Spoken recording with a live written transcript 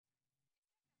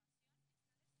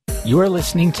You are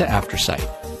listening to Aftersight.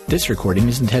 This recording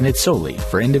is intended solely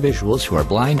for individuals who are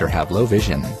blind or have low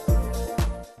vision.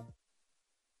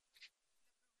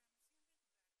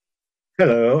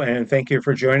 Hello, and thank you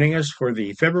for joining us for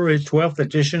the February 12th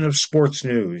edition of Sports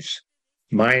News.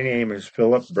 My name is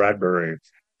Philip Bradbury.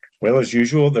 Well, as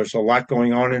usual, there's a lot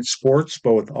going on in sports,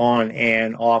 both on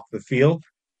and off the field.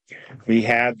 We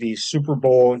had the Super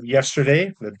Bowl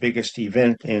yesterday, the biggest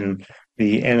event in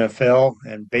the NFL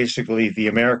and basically the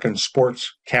American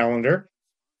sports calendar.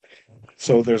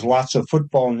 So there's lots of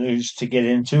football news to get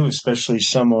into, especially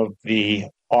some of the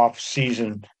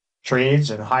off-season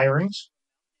trades and hirings.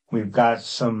 We've got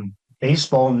some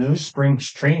baseball news. Spring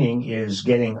training is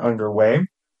getting underway.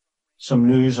 Some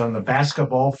news on the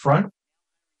basketball front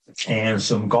and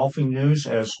some golfing news,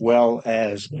 as well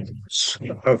as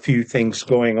a few things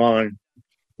going on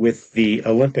with the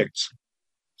Olympics.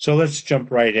 So let's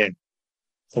jump right in.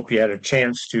 Hope you had a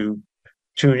chance to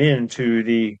tune in to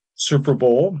the Super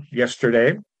Bowl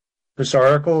yesterday. This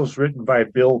article is written by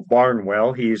Bill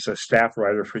Barnwell. He's a staff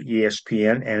writer for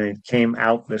ESPN, and it came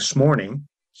out this morning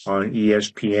on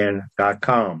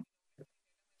ESPN.com.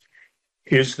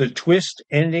 Is the twist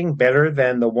ending better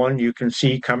than the one you can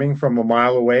see coming from a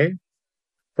mile away?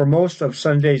 For most of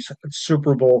Sunday's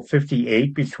Super Bowl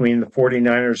 58 between the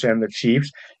 49ers and the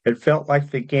Chiefs, it felt like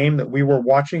the game that we were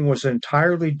watching was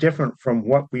entirely different from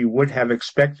what we would have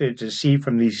expected to see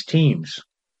from these teams.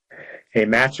 A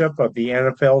matchup of the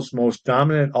NFL's most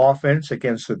dominant offense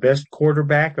against the best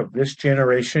quarterback of this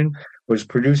generation was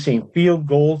producing field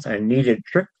goals and needed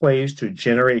trick plays to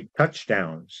generate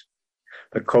touchdowns.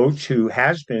 The coach, who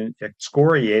has been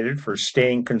excoriated for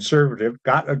staying conservative,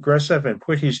 got aggressive and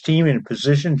put his team in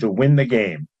position to win the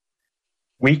game.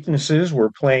 Weaknesses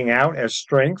were playing out as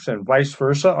strengths and vice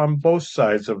versa on both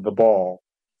sides of the ball.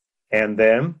 And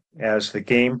then, as the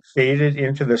game faded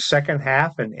into the second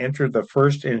half and entered the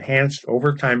first enhanced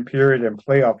overtime period in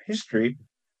playoff history,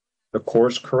 the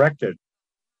course corrected.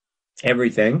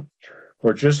 Everything,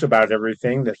 or just about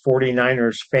everything, that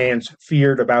 49ers fans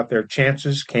feared about their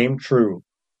chances came true.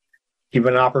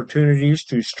 Given opportunities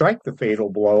to strike the fatal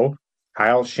blow,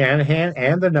 Kyle Shanahan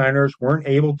and the Niners weren't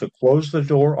able to close the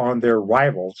door on their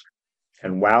rivals,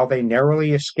 and while they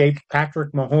narrowly escaped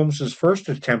Patrick Mahomes' first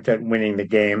attempt at winning the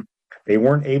game, they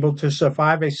weren't able to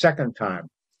survive a second time.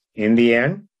 In the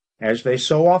end, as they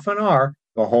so often are,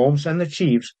 Mahomes and the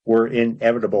Chiefs were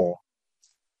inevitable.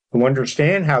 To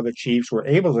understand how the Chiefs were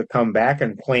able to come back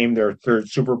and claim their third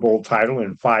Super Bowl title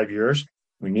in 5 years,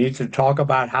 we need to talk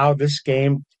about how this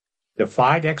game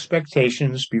defied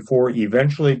expectations before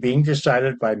eventually being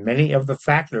decided by many of the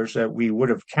factors that we would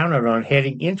have counted on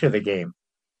heading into the game.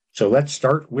 So let's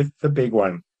start with the big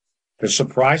one, the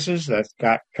surprises that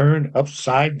got turned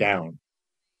upside down.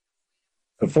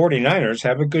 The 49ers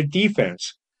have a good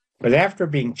defense, but after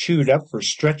being chewed up for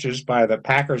stretches by the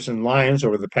Packers and Lions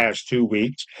over the past 2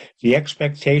 weeks, the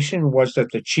expectation was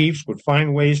that the Chiefs would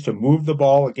find ways to move the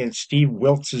ball against Steve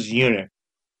Wilks' unit.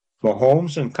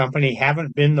 Mahomes and company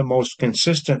haven't been the most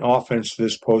consistent offense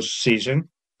this postseason,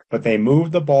 but they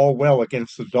moved the ball well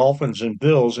against the Dolphins and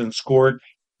Bills and scored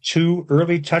 2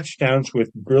 early touchdowns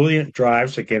with brilliant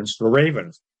drives against the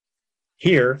Ravens.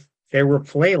 Here, they were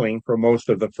flailing for most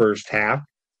of the first half.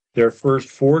 Their first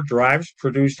 4 drives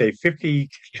produced a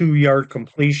 52-yard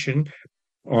completion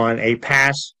on a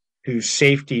pass to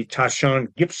safety Tashawn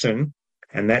Gibson,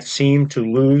 and that seemed to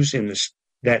lose in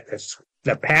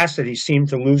the pass that he seemed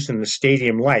to lose in the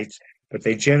stadium lights, but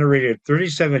they generated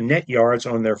 37 net yards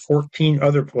on their 14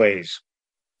 other plays.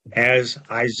 As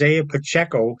Isaiah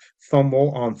Pacheco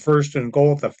fumble on first and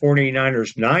goal at the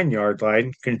 49ers' 9-yard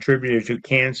line contributed to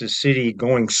Kansas City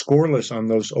going scoreless on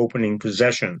those opening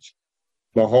possessions.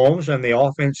 Mahomes and the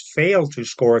offense failed to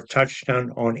score a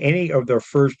touchdown on any of their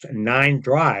first 9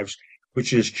 drives,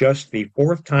 which is just the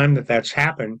 4th time that that's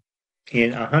happened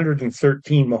in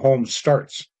 113 Mahomes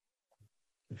starts.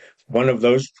 One of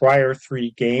those prior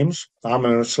 3 games,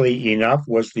 ominously enough,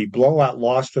 was the blowout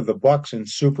loss to the Bucs in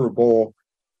Super Bowl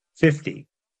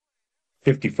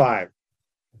 55.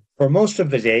 For most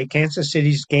of the day, Kansas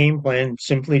City's game plan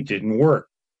simply didn't work.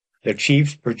 The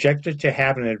Chiefs projected to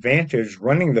have an advantage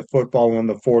running the football on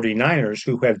the 49ers,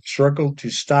 who had struggled to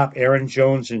stop Aaron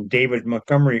Jones and David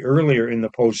Montgomery earlier in the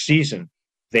postseason.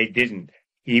 They didn't,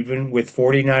 even with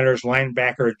 49ers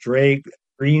linebacker Dre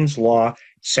Greenslaw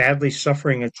sadly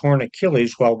suffering a torn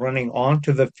Achilles while running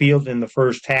onto the field in the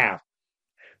first half.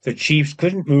 The Chiefs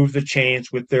couldn't move the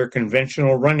chains with their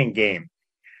conventional running game.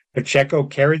 Pacheco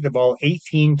carried the ball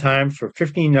 18 times for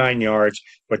 59 yards,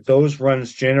 but those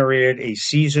runs generated a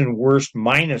season-worst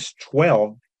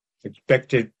 -12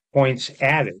 expected points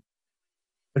added.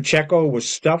 Pacheco was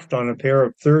stuffed on a pair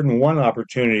of 3rd-and-1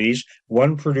 opportunities.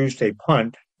 One produced a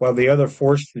punt, while the other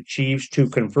forced the Chiefs to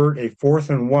convert a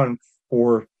 4th-and-1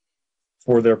 for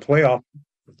their playoff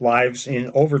lives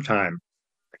in overtime.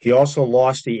 He also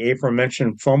lost the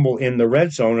aforementioned fumble in the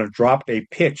red zone and dropped a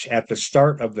pitch at the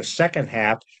start of the second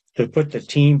half to put the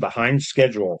team behind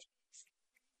schedule.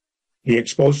 The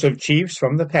explosive Chiefs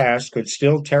from the past could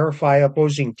still terrify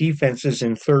opposing defenses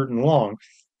in 3rd and long,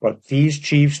 but these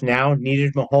Chiefs now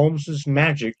needed Mahomes'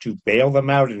 magic to bail them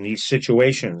out in these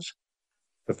situations.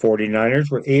 The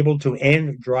 49ers were able to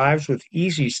end drives with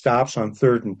easy stops on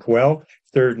 3rd and 12,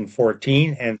 3rd and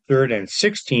 14, and 3rd and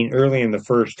 16 early in the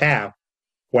first half,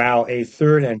 while a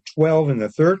 3rd and 12 in the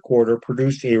third quarter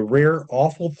produced a rare,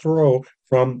 awful throw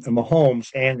from Mahomes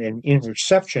and an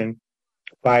interception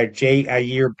by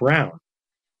Jair Brown.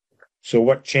 So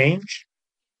what changed?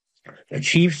 The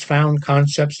Chiefs found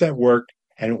concepts that worked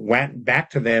and went back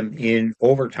to them in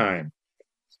overtime.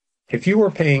 If you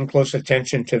were paying close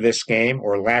attention to this game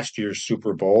or last year's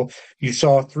Super Bowl, you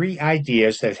saw 3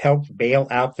 ideas that helped bail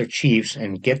out the Chiefs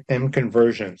and get them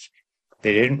conversions.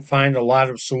 They didn't find a lot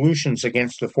of solutions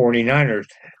against the 49ers,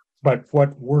 but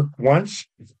what worked once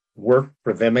worked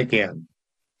for them again.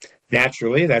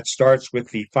 Naturally, that starts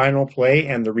with the final play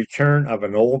and the return of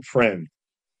an old friend.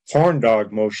 Horn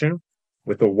dog motion,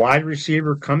 with the wide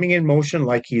receiver coming in motion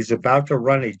like he's about to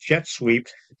run a jet sweep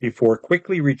before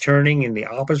quickly returning in the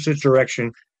opposite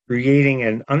direction, creating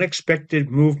an unexpected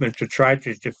movement to try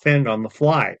to defend on the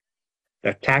fly.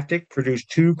 The tactic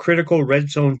produced 2 critical red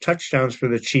zone touchdowns for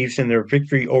the Chiefs in their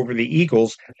victory over the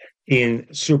Eagles in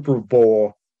Super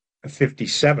Bowl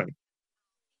 57.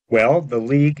 Well, the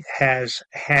league has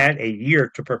had a year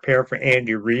to prepare for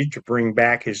Andy Reid to bring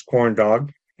back his corn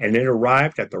dog, and it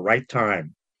arrived at the right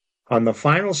time. On the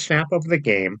final snap of the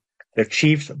game, the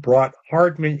Chiefs brought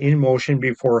Hardman in motion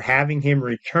before having him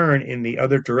return in the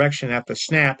other direction at the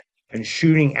snap and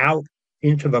shooting out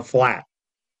into the flat.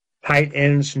 Tight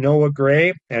ends Noah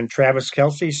Gray and Travis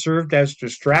Kelce served as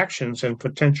distractions and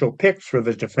potential picks for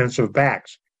the defensive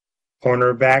backs.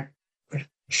 Cornerback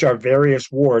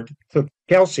Charvarius Ward took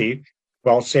Kelce,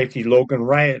 while safety Logan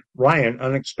Ryan,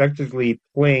 unexpectedly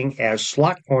playing as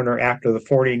slot corner after the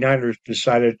 49ers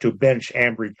decided to bench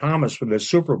Ambry Thomas for the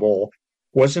Super Bowl,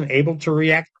 wasn't able to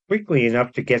react quickly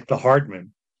enough to get to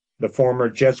Hardman. The former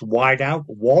Jets wideout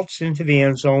waltzed into the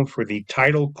end zone for the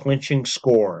title-clinching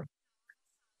score.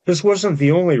 This wasn't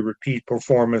the only repeat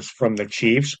performance from the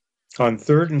Chiefs. On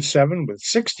 3rd and 7 with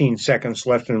 16 seconds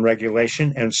left in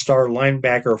regulation and star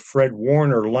linebacker Fred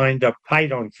Warner lined up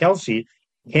tight on Kelce,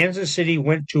 Kansas City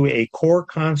went to a core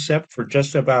concept for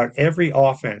just about every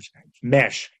offense,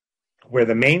 mesh, where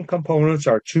the main components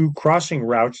are 2 crossing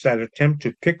routes that attempt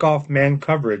to pick off man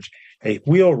coverage, a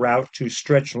wheel route to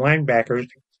stretch linebackers,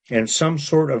 and some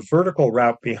sort of vertical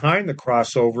route behind the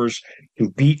crossovers to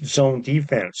beat zone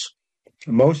defense.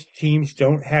 Most teams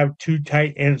don't have 2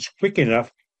 tight ends quick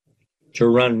enough to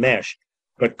run mesh,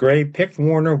 but Gray picked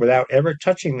Warner without ever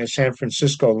touching the San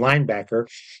Francisco linebacker,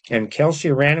 and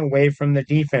Kelce ran away from the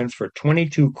defense for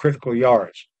 22 critical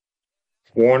yards.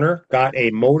 Warner got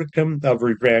a modicum of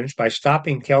revenge by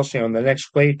stopping Kelce on the next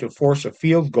play to force a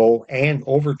field goal and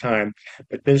overtime,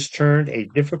 but this turned a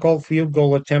difficult field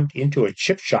goal attempt into a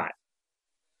chip shot.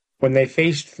 When they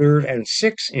faced 3rd and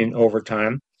 6 in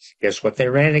overtime, guess what they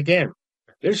ran again?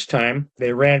 This time,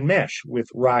 they ran mesh with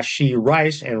Rashee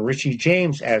Rice and Richie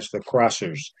James as the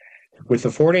crossers. With the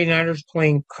 49ers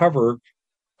playing cover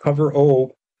O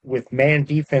with man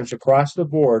defense across the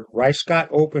board, Rice got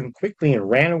open quickly and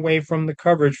ran away from the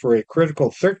coverage for a critical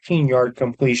 13-yard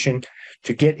completion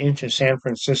to get into San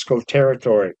Francisco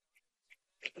territory.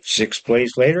 6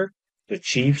 plays later, the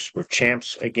Chiefs were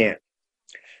champs again.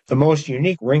 The most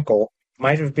unique wrinkle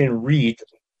might have been Reid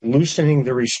loosening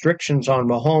the restrictions on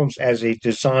Mahomes as a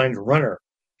designed runner.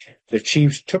 The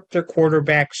Chiefs took their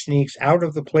quarterback sneaks out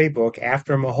of the playbook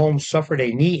after Mahomes suffered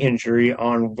a knee injury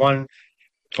on one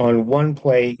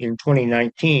play in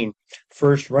 2019,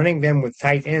 first running them with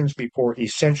tight ends before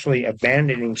essentially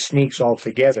abandoning sneaks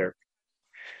altogether.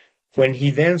 When he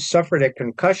then suffered a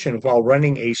concussion while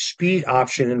running a speed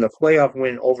option in the playoff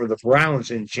win over the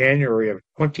Browns in January of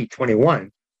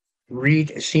 2021,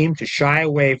 Reid seemed to shy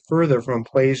away further from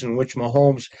plays in which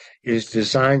Mahomes is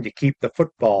designed to keep the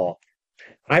football.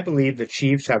 I believe the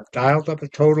Chiefs have dialed up a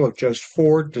total of just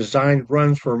 4 designed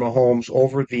runs for Mahomes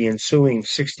over the ensuing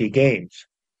 60 games.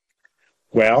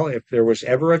 Well, if there was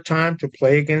ever a time to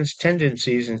play against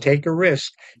tendencies and take a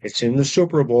risk, it's in the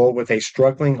Super Bowl with a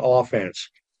struggling offense.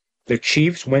 The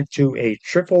Chiefs went to a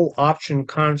triple option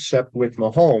concept with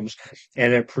Mahomes,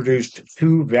 and it produced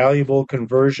 2 valuable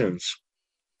conversions.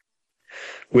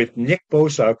 With Nick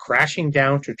Bosa crashing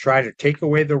down to try to take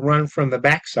away the run from the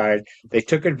backside, they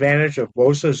took advantage of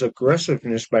Bosa's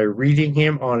aggressiveness by reading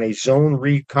him on a zone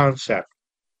read concept.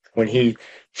 When he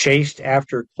chased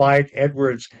after Clyde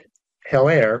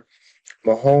Edwards-Helaire,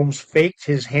 Mahomes faked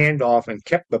his handoff and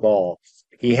kept the ball.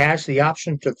 He has the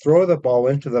option to throw the ball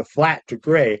into the flat to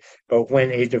Gray, but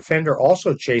when a defender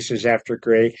also chases after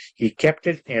Gray, he kept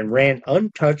it and ran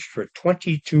untouched for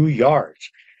 22 yards.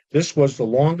 This was the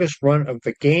longest run of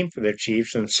the game for the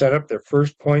Chiefs and set up their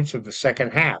first points of the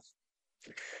second half.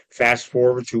 Fast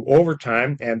forward to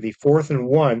overtime and the 4th and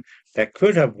 1 that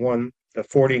could have won the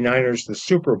 49ers the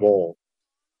Super Bowl.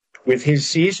 With his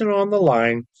season on the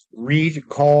line, Reed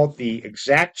called the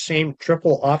exact same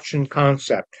triple option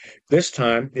concept. This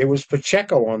time, it was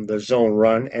Pacheco on the zone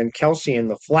run and Kelce in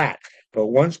the flat. But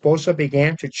once Bosa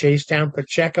began to chase down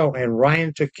Pacheco and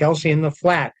Ryan took Kelce in the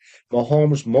flat,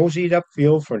 Mahomes moseyed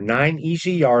upfield for 9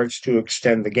 easy yards to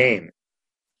extend the game.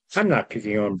 I'm not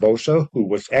picking on Bosa, who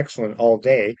was excellent all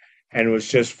day and was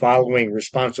just following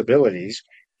responsibilities.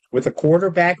 With a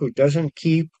quarterback who doesn't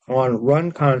keep on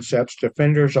run concepts,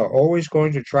 defenders are always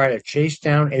going to try to chase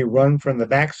down a run from the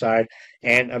backside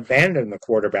and abandon the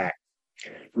quarterback.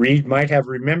 Reed might have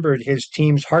remembered his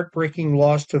team's heartbreaking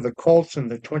loss to the Colts in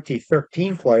the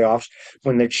 2013 playoffs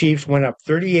when the Chiefs went up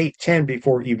 38-10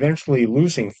 before eventually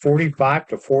losing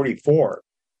 45-44.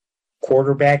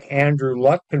 Quarterback Andrew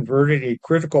Luck converted a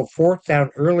critical 4th down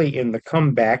early in the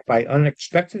comeback by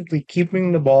unexpectedly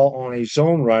keeping the ball on a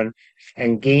zone run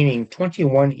and gaining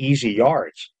 21 easy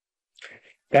yards.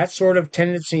 That sort of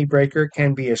tendency breaker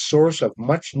can be a source of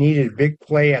much-needed big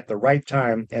play at the right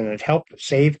time, and it helped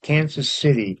save Kansas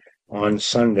City on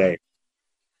Sunday.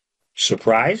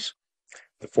 Surprise?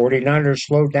 The 49ers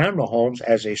slowed down Mahomes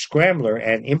as a scrambler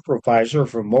and improviser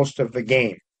for most of the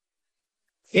game.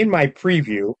 In my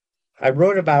preview, I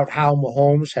wrote about how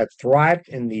Mahomes had thrived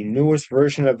in the newest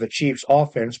version of the Chiefs'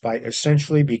 offense by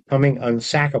essentially becoming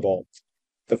unsackable.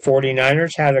 The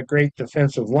 49ers had a great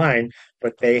defensive line,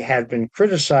 but they had been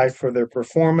criticized for their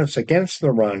performance against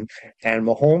the run, and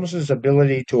Mahomes'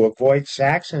 ability to avoid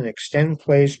sacks and extend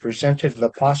plays presented the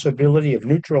possibility of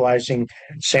neutralizing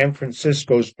San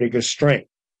Francisco's biggest strength.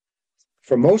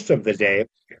 For most of the day,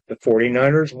 the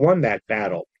 49ers won that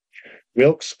battle.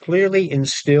 Wilkes clearly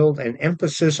instilled an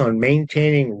emphasis on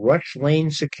maintaining rush lane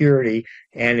security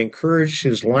and encouraged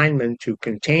his linemen to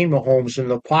contain Mahomes in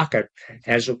the pocket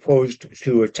as opposed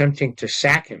to attempting to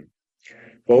sack him.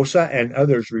 Bosa and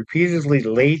others repeatedly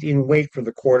laid in wait for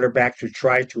the quarterback to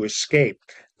try to escape,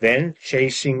 then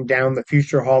chasing down the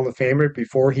future Hall of Famer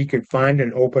before he could find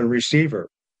an open receiver.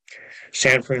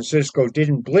 San Francisco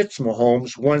didn't blitz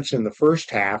Mahomes once in the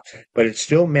first half, but it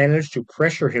still managed to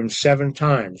pressure him 7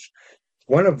 times.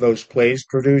 One of those plays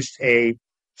produced a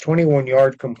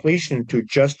 21-yard completion to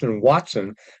Justin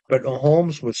Watson, but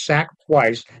Mahomes was sacked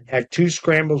twice, had 2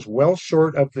 scrambles well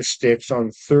short of the sticks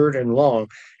on 3rd and long,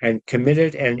 and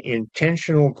committed an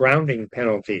intentional grounding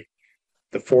penalty.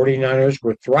 The 49ers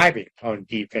were thriving on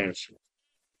defense.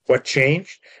 What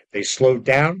changed? They slowed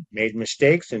down, made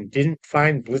mistakes, and didn't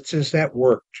find blitzes that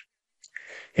worked.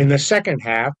 In the second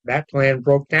half, that plan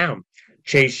broke down.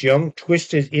 Chase Young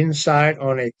twisted inside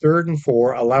on a 3rd and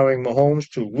 4, allowing Mahomes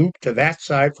to loop to that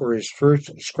side for his first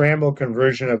scramble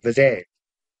conversion of the day.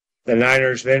 The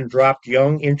Niners then dropped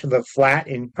Young into the flat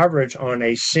in coverage on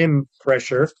a sim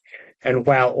pressure, and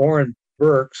while Oren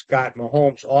Burks got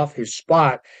Mahomes off his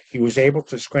spot, he was able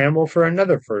to scramble for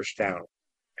another first down.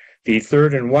 The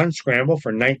 3rd and 1 scramble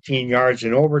for 19 yards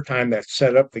in overtime that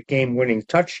set up the game-winning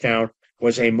touchdown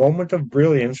was a moment of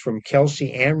brilliance from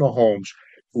Kelce and Mahomes,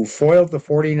 who foiled the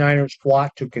 49ers' plot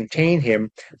to contain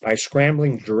him by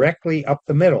scrambling directly up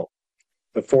the middle.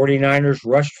 The 49ers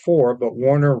rushed 4, but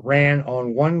Warner ran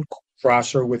on one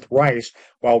crosser with Rice,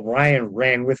 while Ryan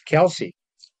ran with Kelce.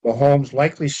 Mahomes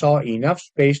likely saw enough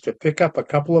space to pick up a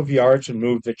couple of yards and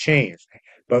move the chains.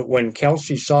 But when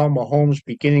Kelce saw Mahomes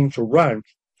beginning to run,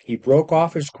 he broke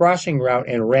off his crossing route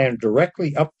and ran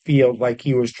directly upfield like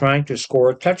he was trying to score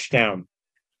a touchdown.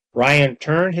 Ryan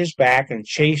turned his back and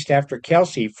chased after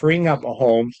Kelce, freeing up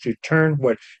Mahomes to turn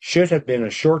what should have been a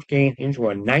short gain into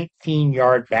a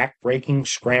 19-yard back-breaking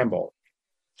scramble.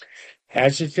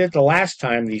 As it did the last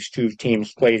time these two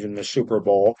teams played in the Super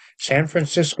Bowl, San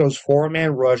Francisco's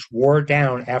 4-man rush wore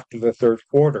down after the 3rd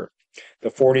quarter. The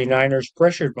 49ers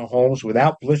pressured Mahomes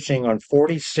without blitzing on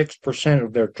 46%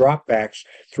 of their dropbacks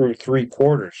through 3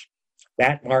 quarters.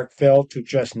 That mark fell to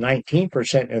just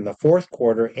 19% in the 4th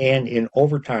quarter and in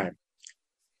overtime.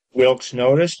 Wilkes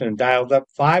noticed and dialed up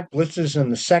 5 blitzes in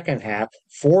the second half,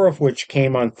 4 of which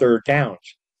came on 3rd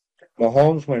downs.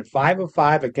 Mahomes went 5 of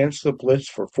 5 against the blitz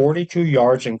for 42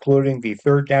 yards, including the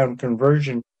third down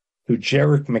conversion to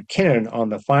Jerick McKinnon on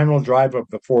the final drive of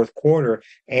the fourth quarter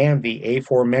and the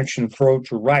aforementioned throw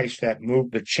to Rice that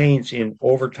moved the chains in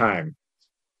overtime.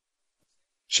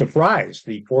 Surprise,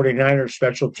 the 49ers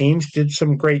special teams did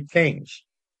some great things.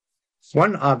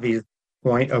 One obvious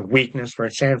point of weakness for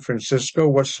San Francisco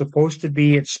was supposed to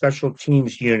be its special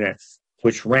teams unit,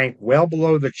 which ranked well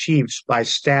below the Chiefs by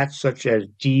stats such as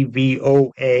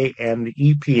DVOA and the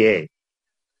EPA.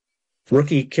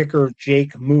 Rookie kicker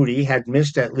Jake Moody had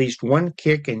missed at least one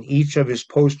kick in each of his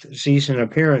postseason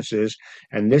appearances,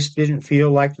 and this didn't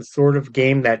feel like the sort of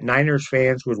game that Niners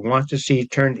fans would want to see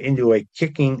turned into a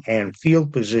kicking and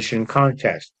field position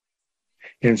contest.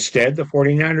 Instead, the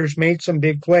 49ers made some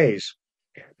big plays.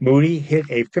 Moody hit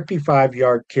a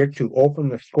 55-yard kick to open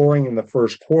the scoring in the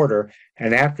first quarter,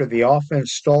 and after the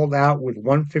offense stalled out with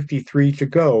 1:53 to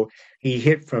go, he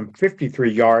hit from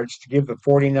 53 yards to give the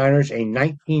 49ers a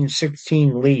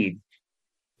 19-16 lead.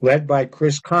 Led by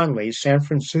Chris Conley, San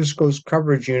Francisco's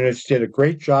coverage units did a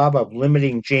great job of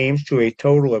limiting James to a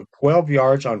total of 12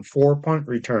 yards on 4 punt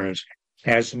returns,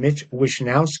 as Mitch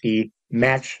Wishnowsky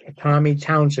matched Tommy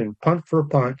Townsend punt for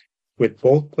punt, with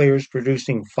both players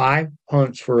producing 5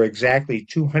 punts for exactly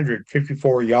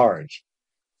 254 yards.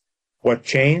 What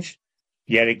changed?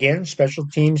 Yet again, special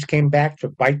teams came back to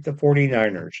bite the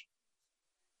 49ers.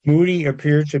 Moody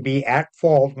appeared to be at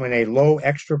fault when a low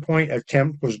extra point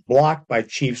attempt was blocked by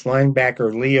Chiefs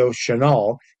linebacker Leo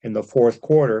Chenal in the fourth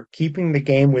quarter, keeping the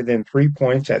game within 3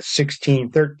 points at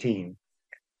 16-13.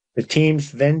 The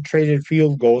teams then traded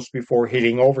field goals before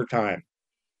hitting overtime.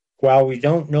 While we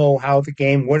don't know how the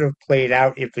game would have played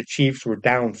out if the Chiefs were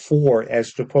down 4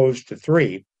 as opposed to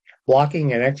 3,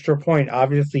 blocking an extra point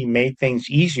obviously made things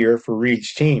easier for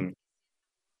Reed's team.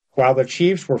 While the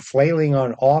Chiefs were flailing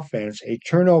on offense, a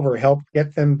turnover helped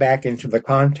get them back into the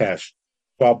contest.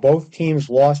 While both teams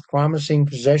lost promising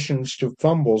possessions to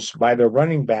fumbles by their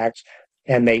running backs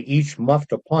and they each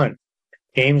muffed a punt,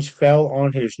 James fell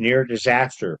on his near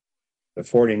disaster. The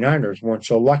 49ers weren't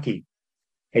so lucky.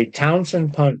 A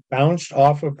Townsend punt bounced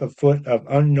off of the foot of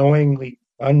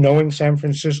unknowing San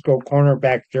Francisco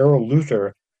cornerback Darrell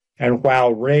Luther, and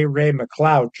while Ray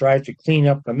McLeod tried to clean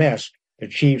up the mess, the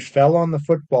Chiefs fell on the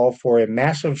football for a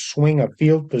massive swing of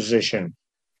field position.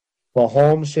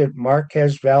 Mahomes hit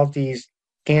Marquez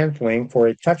Valdes-Scantling for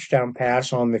a touchdown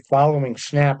pass on the following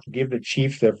snap to give the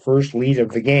Chiefs their first lead of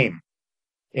the game.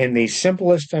 In the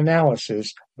simplest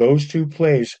analysis, those two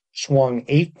plays swung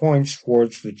 8 points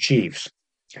towards the Chiefs.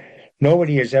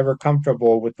 Nobody is ever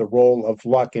comfortable with the role of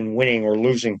luck in winning or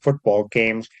losing football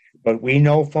games, but we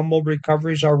know fumble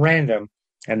recoveries are random,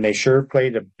 and they sure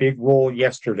played a big role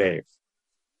yesterday.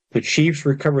 The Chiefs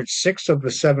recovered 6 of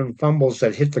the 7 fumbles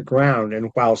that hit the ground,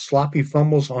 and while sloppy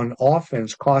fumbles on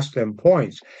offense cost them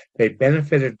points, they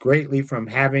benefited greatly from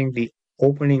having the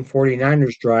opening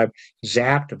 49ers drive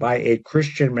zapped by a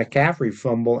Christian McCaffrey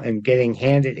fumble and getting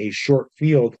handed a short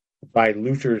field by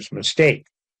Luther's mistake.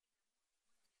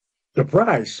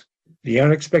 Surprise! The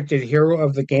unexpected hero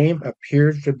of the game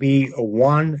appeared to be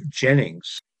Juan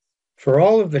Jennings. For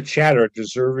all of the chatter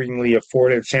deservingly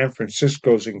afforded San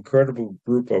Francisco's incredible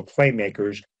group of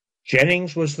playmakers,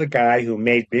 Jennings was the guy who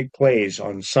made big plays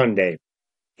on Sunday.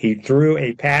 He threw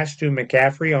a pass to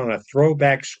McCaffrey on a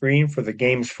throwback screen for the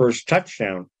game's first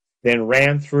touchdown, then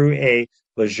ran through a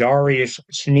L'Jarius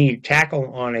Sneed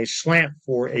tackle on a slant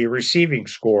for a receiving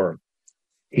score.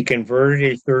 He converted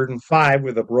a 3rd and 5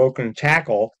 with a broken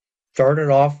tackle, started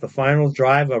off the final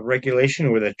drive of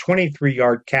regulation with a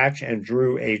 23-yard catch, and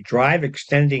drew a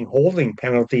drive-extending holding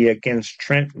penalty against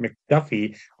Trent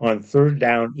McDuffie on 3rd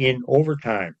down in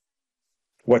overtime.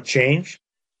 What changed?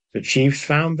 The Chiefs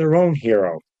found their own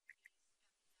hero.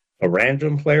 A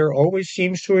random player always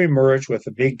seems to emerge with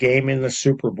a big game in the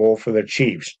Super Bowl for the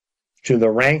Chiefs. To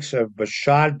the ranks of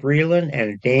Bashaud Breeland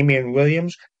and Damian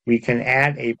Williams, we can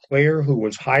add a player who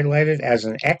was highlighted as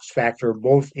an X factor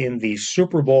both in the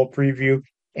Super Bowl preview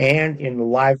and in the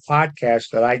live podcast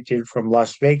that I did from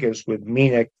Las Vegas with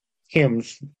Mina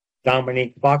Kims,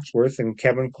 Dominique Foxworth, and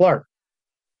Kevin Clark.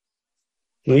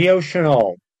 Leo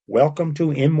Chenal, welcome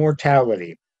to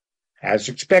immortality. As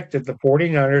expected, the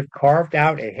 49ers carved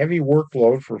out a heavy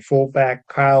workload for fullback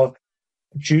Kyle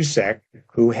Juszczyk,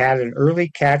 who had an early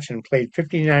catch and played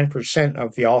 59%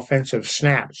 of the offensive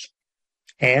snaps.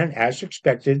 And, as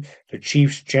expected, the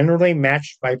Chiefs generally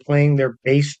matched by playing their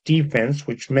base defense,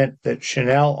 which meant that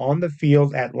Chenal on the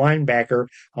field at linebacker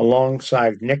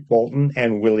alongside Nick Bolton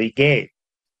and Willie Gay.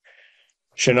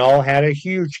 Chenal had a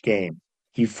huge game.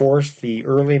 He forced the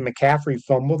early McCaffrey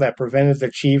fumble that prevented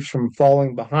the Chiefs from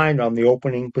falling behind on the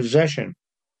opening possession.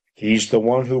 He's the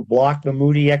one who blocked the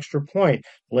Moody extra point,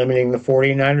 limiting the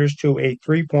 49ers to a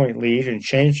 3-point lead and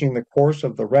changing the course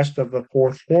of the rest of the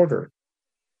fourth quarter.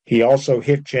 He also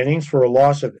hit Jennings for a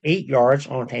loss of 8 yards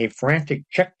on a frantic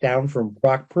check down from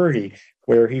Brock Purdy,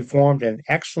 where he formed an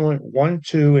excellent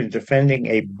 1-2 in defending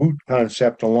a boot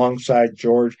concept alongside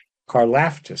George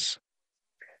Karlaftis.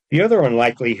 The other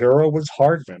unlikely hero was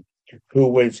Hardman, who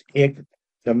was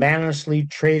ignominiously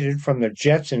traded from the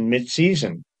Jets in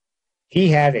midseason. He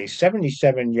had a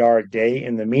 77-yard day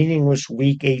in the meaningless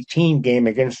Week 18 game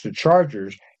against the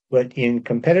Chargers, but in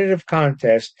competitive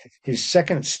contests, his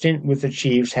second stint with the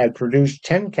Chiefs had produced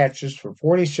 10 catches for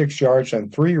 46 yards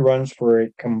and 3 runs for a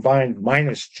combined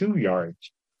 -2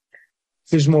 yards.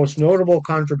 His most notable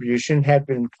contribution had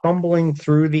been fumbling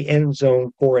through the end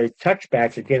zone for a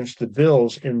touchback against the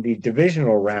Bills in the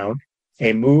divisional round,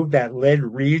 a move that led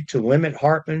Reed to limit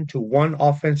Hartman to 1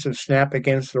 offensive snap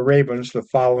against the Ravens the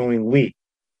following week.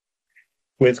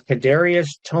 With Kadarius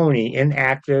Toney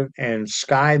inactive and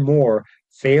Sky Moore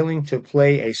failing to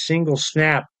play a single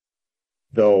snap,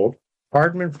 though,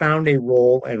 Hardman found a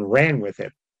role and ran with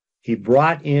it. He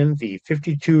brought in the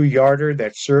 52-yarder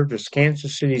that served as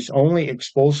Kansas City's only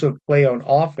explosive play on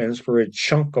offense for a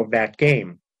chunk of that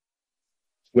game.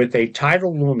 With a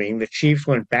title looming, the Chiefs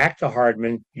went back to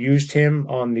Hardman, used him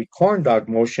on the corn dog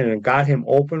motion, and got him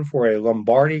open for a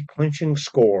Lombardi clinching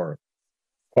score.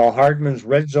 While Hardman's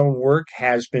red zone work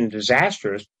has been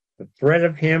disastrous, the threat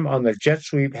of him on the jet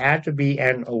sweep had to be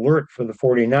an alert for the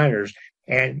 49ers,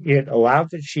 and it allowed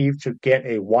the Chiefs to get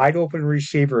a wide-open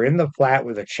receiver in the flat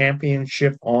with a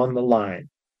championship on the line.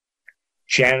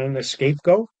 Shannon the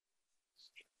scapegoat?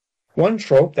 One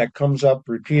trope that comes up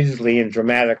repeatedly in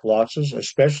dramatic losses,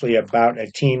 especially about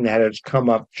a team that has come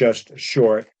up just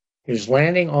short, is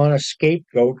landing on a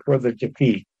scapegoat for the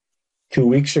defeat. 2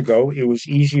 weeks ago, it was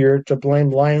easier to blame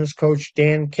Lions coach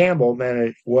Dan Campbell than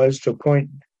it was to point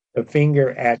the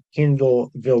finger at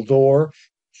Kindle Vildor,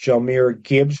 Jameer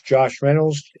Gibbs, Josh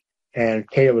Reynolds, and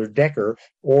Taylor Decker,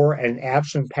 or an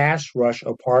absent pass rush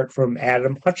apart from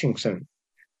Adam Hutchinson.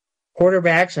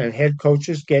 Quarterbacks and head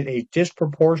coaches get a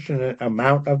disproportionate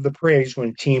amount of the praise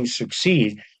when teams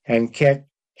succeed and can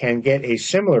get a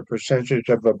similar percentage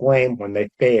of the blame when they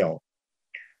fail.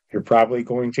 You're probably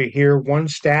going to hear one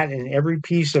stat in every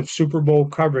piece of Super Bowl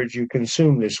coverage you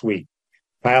consume this week.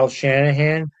 Kyle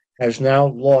Shanahan has now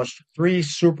lost 3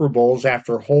 Super Bowls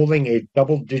after holding a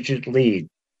double-digit lead.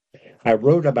 I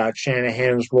wrote about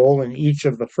Shanahan's role in each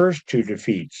of the first 2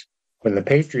 defeats. When the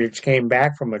Patriots came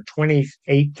back from a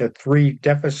 28-3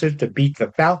 deficit to beat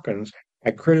the Falcons, I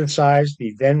criticized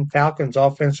the then Falcons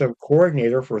offensive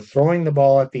coordinator for throwing the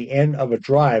ball at the end of a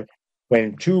drive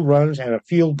when 2 runs and a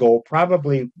field goal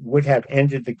probably would have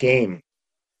ended the game.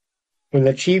 When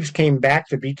the Chiefs came back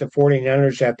to beat the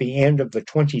 49ers at the end of the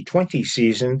 2020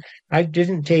 season, I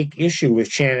didn't take issue with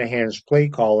Shanahan's play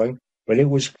calling, but it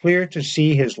was clear to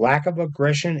see his lack of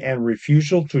aggression and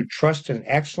refusal to trust an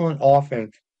excellent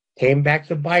offense came back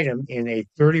to bite him in a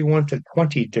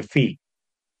 31-20 defeat.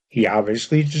 He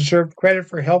obviously deserved credit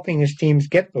for helping his teams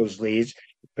get those leads,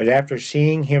 but after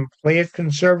seeing him play it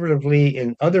conservatively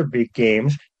in other big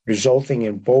games, resulting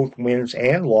in both wins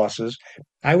and losses,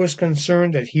 I was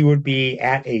concerned that he would be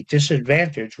at a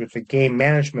disadvantage with the game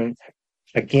management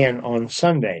again on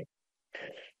Sunday.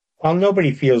 While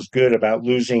nobody feels good about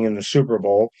losing in the Super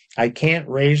Bowl, I can't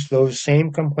raise those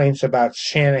same complaints about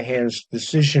Shanahan's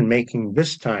decision-making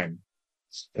this time.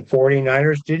 The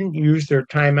 49ers didn't use their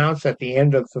timeouts at the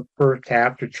end of the first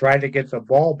half to try to get the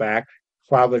ball back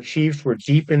while the Chiefs were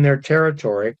deep in their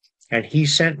territory, and he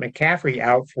sent McCaffrey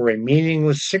out for a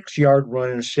meaningless 6-yard run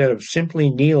instead of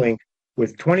simply kneeling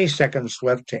with 20 seconds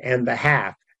left to end the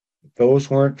half. Those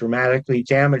weren't dramatically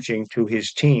damaging to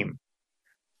his team.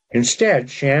 Instead,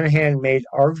 Shanahan made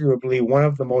arguably one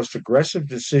of the most aggressive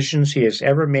decisions he has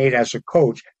ever made as a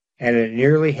coach, and it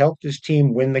nearly helped his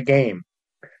team win the game.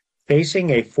 Facing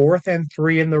a 4th and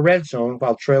 3 in the red zone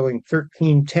while trailing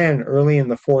 13-10 early in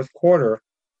the fourth quarter,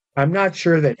 I'm not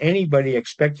sure that anybody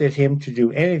expected him to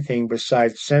do anything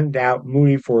besides send out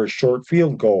Moody for a short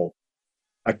field goal.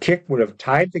 A kick would have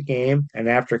tied the game, and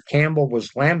after Campbell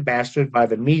was lambasted by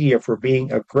the media for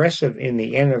being aggressive in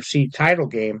the NFC title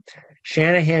game,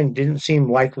 Shanahan didn't seem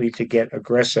likely to get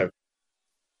aggressive.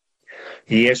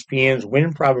 ESPN's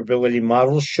win probability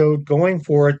models showed going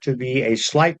for it to be a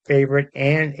slight favorite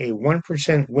and a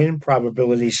 1% win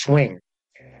probability swing.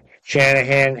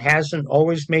 Shanahan hasn't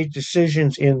always made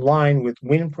decisions in line with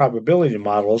win probability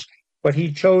models, but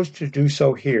he chose to do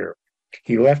so here.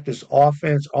 He left his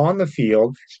offense on the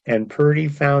field, and Purdy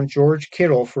found George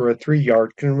Kittle for a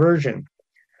 3-yard conversion.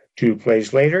 2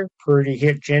 plays later, Purdy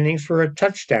hit Jennings for a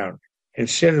touchdown.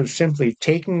 Instead of simply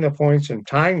taking the points and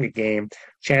tying the game,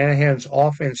 Shanahan's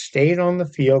offense stayed on the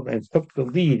field and took the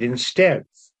lead instead.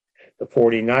 The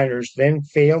 49ers then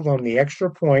failed on the extra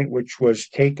point, which was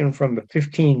taken from the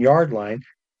 15-yard line,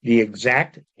 the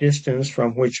exact distance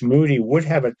from which Moody would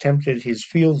have attempted his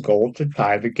field goal to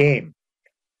tie the game.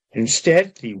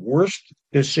 Instead, the worst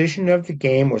decision of the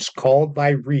game was called by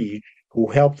Reid,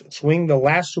 who helped swing the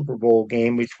last Super Bowl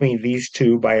game between these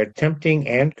two by attempting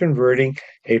and converting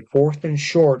a 4th and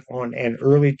short on an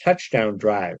early touchdown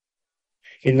drive.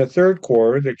 In the third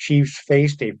quarter, the Chiefs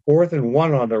faced a 4th and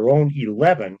 1 on their own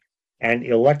 11 and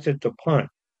elected to punt.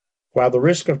 While the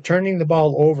risk of turning the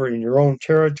ball over in your own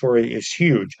territory is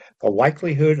huge, the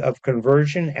likelihood of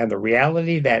conversion and the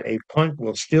reality that a punt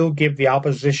will still give the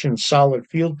opposition solid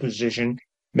field position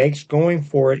makes going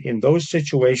for it in those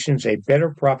situations a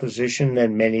better proposition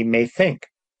than many may think.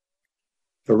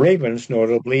 The Ravens,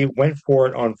 notably, went for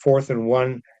it on 4th and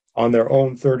 1 on their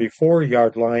own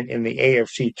 34-yard line in the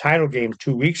AFC title game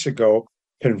 2 weeks ago,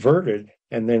 converted,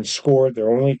 and then scored their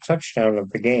only touchdown of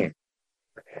the game.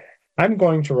 I'm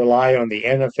going to rely on the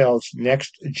NFL's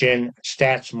next-gen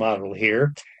stats model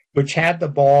here, which had the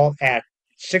ball at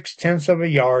 0.6 of a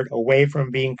yard away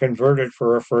from being converted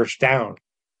for a first down.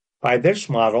 By this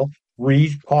model,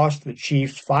 Reid cost the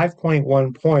Chiefs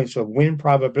 5.1 points of win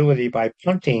probability by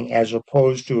punting as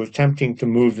opposed to attempting to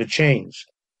move the chains.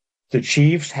 The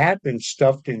Chiefs had been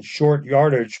stuffed in short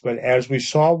yardage, but as we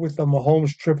saw with the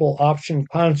Mahomes triple option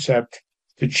concept,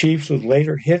 the Chiefs would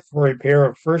later hit for a pair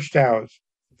of first downs.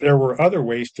 There were other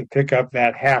ways to pick up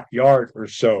that half yard or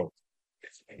so.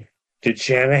 Did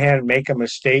Shanahan make a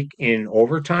mistake in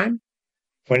overtime?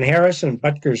 When Harrison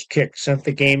Butker's kick sent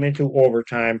the game into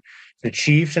overtime, the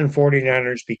Chiefs and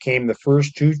 49ers became the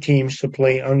first two teams to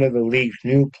play under the league's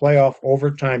new playoff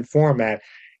overtime format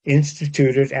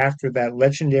instituted after that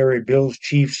legendary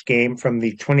Bills-Chiefs game from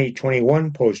the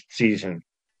 2021 postseason.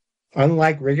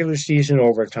 Unlike regular season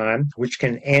overtime, which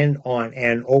can end on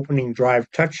an opening drive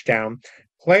touchdown,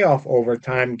 playoff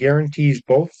overtime guarantees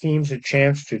both teams a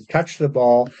chance to touch the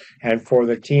ball and for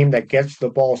the team that gets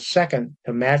the ball second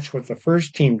to match what the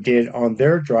first team did on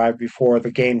their drive before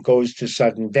the game goes to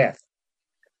sudden death.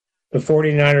 The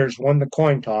 49ers won the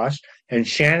coin toss, and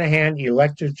Shanahan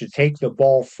elected to take the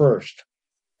ball first.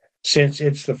 Since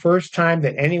it's the first time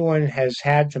that anyone has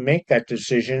had to make that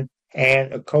decision,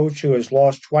 and a coach who has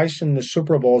lost twice in the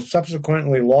Super Bowl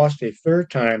subsequently lost a third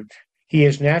time, he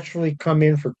has naturally come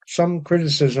in for some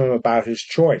criticism about his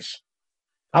choice.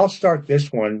 I'll start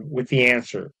this one with the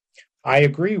answer. I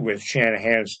agree with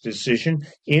Shanahan's decision,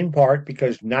 in part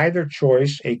because neither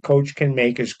choice a coach can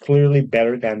make is clearly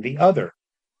better than the other.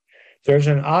 There's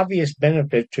an obvious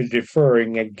benefit to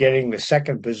deferring and getting the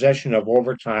second possession of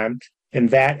overtime in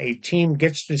that a team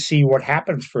gets to see what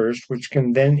happens first, which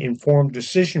can then inform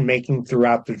decision-making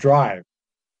throughout the drive.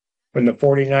 When the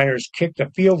 49ers kicked a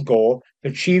field goal,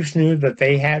 the Chiefs knew that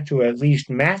they had to at least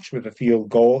match with a field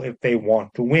goal if they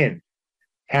want to win.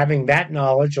 Having that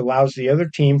knowledge allows the other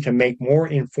team to make more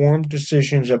informed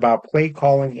decisions about play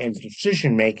calling and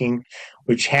decision-making,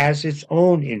 which has its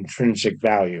own intrinsic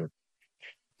value.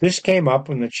 This came up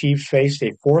when the Chiefs faced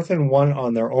a 4th and 1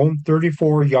 on their own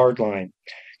 34-yard line.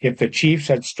 If the Chiefs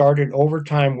had started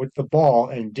overtime with the ball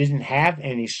and didn't have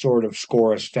any sort of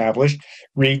score established,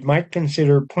 Reid might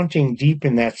consider punting deep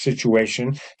in that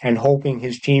situation and hoping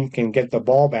his team can get the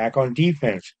ball back on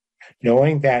defense,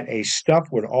 knowing that a stuff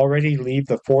would already leave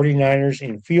the 49ers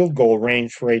in field goal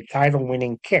range for a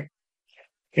title-winning kick.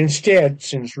 Instead,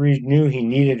 since Reid knew he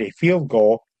needed a field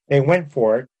goal, they went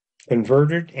for it,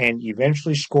 converted, and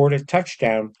eventually scored a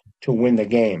touchdown to win the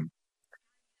game.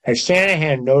 As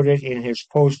Shanahan noted in his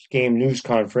post-game news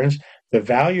conference, the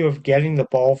value of getting the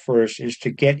ball first is to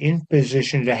get in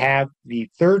position to have the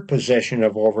third possession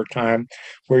of overtime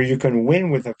where you can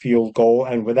win with a field goal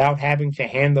and without having to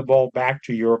hand the ball back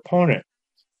to your opponent.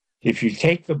 If you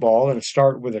take the ball and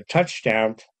start with a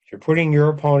touchdown, you're putting your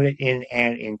opponent in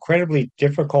an incredibly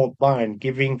difficult bind,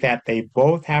 given that they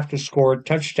both have to score a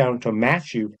touchdown to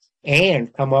match you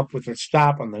and come up with a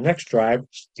stop on the next drive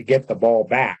to get the ball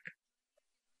back.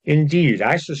 Indeed,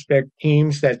 I suspect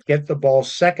teams that get the ball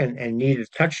second and need a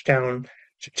touchdown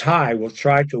to tie will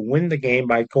try to win the game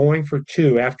by going for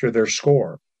two after their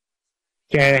score.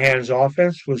 Shanahan's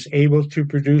offense was able to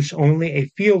produce only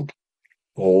a field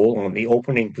goal on the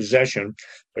opening possession,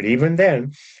 but even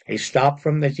then, a stop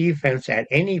from the defense at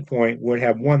any point would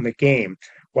have won the game,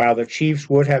 while the Chiefs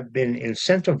would have been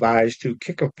incentivized to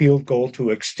kick a field goal to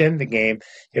extend the game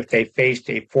if they faced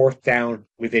a fourth down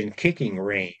within kicking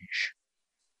range.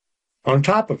 On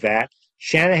top of that,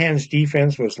 Shanahan's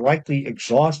defense was likely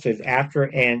exhausted after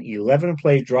an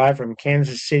 11-play drive from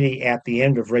Kansas City at the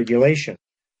end of regulation.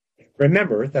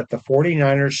 Remember that the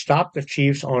 49ers stopped the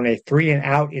Chiefs on a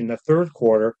 3-and-out in the third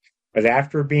quarter, but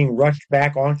after being rushed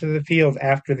back onto the field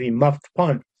after the muffed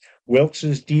punt,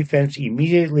 Wilkes' defense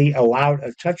immediately allowed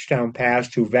a touchdown pass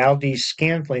to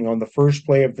Valdez-Scantling on the first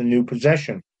play of the new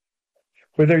possession.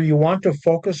 Whether you want to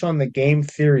focus on the game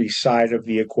theory side of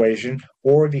the equation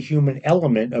or the human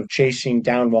element of chasing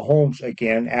down Mahomes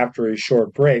again after a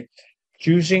short break,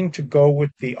 choosing to go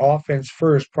with the offense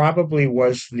first probably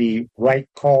was the right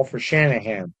call for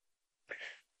Shanahan.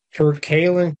 Per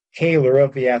Kalen Taylor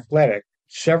of The Athletic,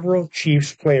 several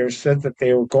Chiefs players said that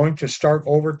they were going to start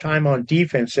overtime on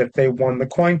defense if they won the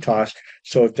coin toss,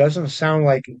 so it doesn't sound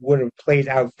like it would have played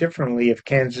out differently if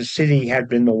Kansas City had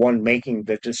been the one making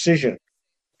the decision.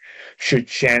 Should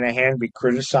Shanahan be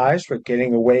criticized for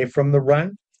getting away from the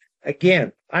run?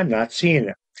 Again, I'm not seeing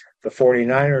it. The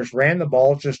 49ers ran the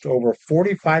ball just over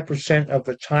 45% of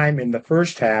the time in the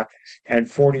first half and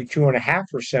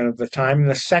 42.5% of the time in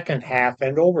the second half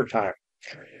and overtime.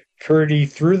 Purdy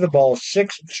threw the ball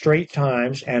 6 straight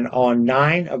times and on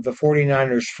 9 of the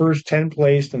 49ers' first 10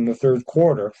 plays in the third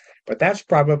quarter, but that's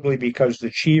probably because the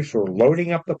Chiefs were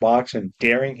loading up the box and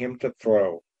daring him to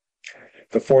throw.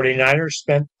 The 49ers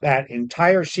spent that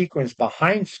entire sequence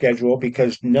behind schedule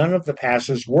because none of the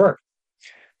passes worked.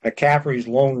 McCaffrey's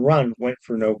lone run went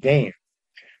for no gain.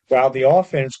 While the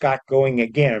offense got going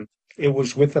again, it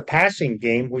was with the passing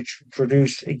game which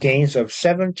produced gains of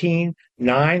 17,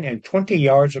 9, and 20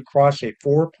 yards across a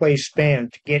 4-play span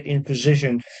to get in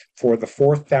position for the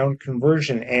fourth down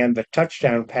conversion and the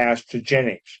touchdown pass to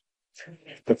Jennings.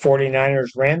 The 49ers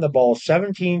ran the ball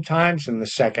 17 times in the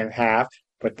second half,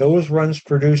 but those runs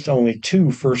produced only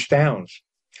 2 first downs.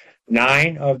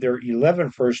 9 of their 11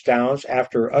 first downs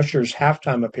after Usher's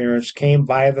halftime appearance came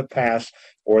via the pass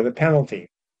or the penalty.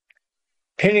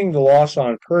 Pinning the loss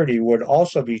on Purdy would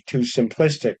also be too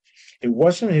simplistic. It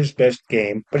wasn't his best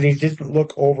game, but he didn't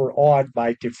look overawed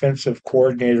by defensive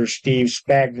coordinator Steve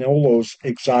Spagnuolo's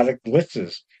exotic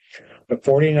blitzes. The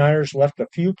 49ers left a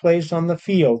few plays on the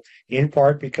field, in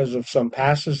part because of some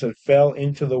passes that fell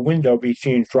into the window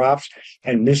between drops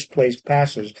and misplaced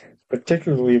passes,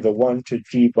 particularly the one to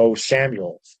Deebo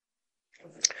Samuel.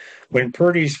 When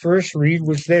Purdy's first read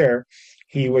was there,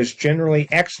 he was generally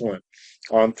excellent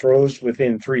on throws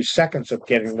within 3 seconds of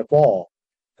getting the ball.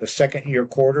 The second-year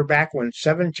quarterback went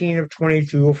 17 of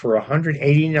 22 for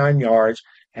 189 yards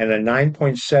and a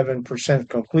 9.7%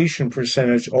 completion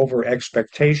percentage over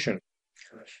expectation.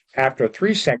 After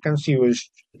 3 seconds, he was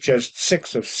just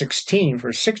 6 of 16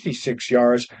 for 66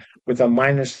 yards with a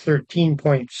minus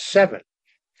 13.7.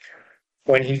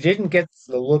 When he didn't get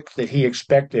the look that he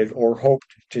expected or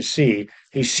hoped to see,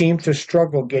 he seemed to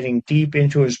struggle getting deep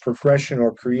into his progression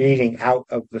or creating out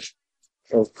of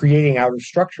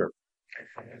structure.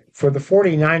 For the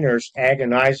 49ers,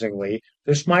 agonizingly,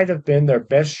 this might have been their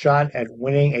best shot at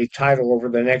winning a title over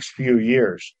the next few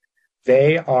years.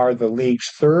 They are the league's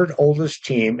third oldest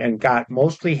team and got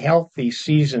mostly healthy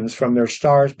seasons from their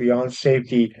stars beyond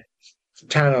safety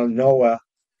Tananoa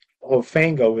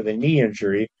Hufanga with a knee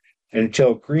injury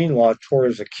until Greenlaw tore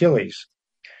his Achilles.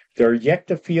 They're yet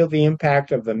to feel the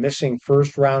impact of the missing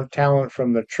first-round talent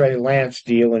from the Trey Lance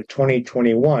deal in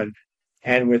 2021,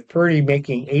 and with Purdy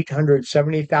making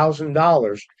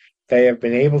 $870,000, they have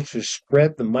been able to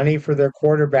spread the money for their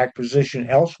quarterback position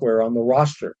elsewhere on the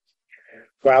roster.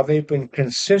 While they've been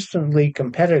consistently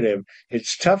competitive,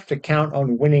 it's tough to count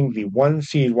on winning the 1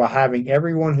 seed while having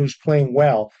everyone who's playing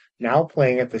well now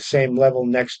playing at the same level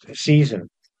next season.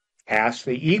 Ask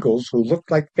the Eagles, who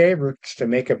looked like favorites to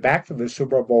make it back to the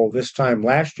Super Bowl this time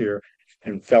last year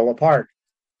and fell apart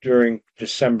during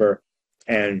December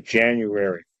and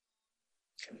January.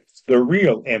 The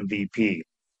real MVP.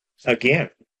 Again.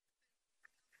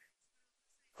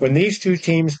 When these two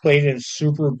teams played in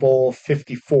Super Bowl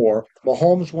 54,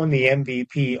 Mahomes won the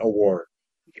MVP award.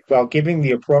 While giving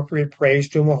the appropriate praise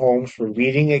to Mahomes for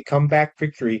leading a comeback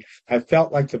victory, I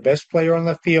felt like the best player on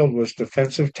the field was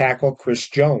defensive tackle Chris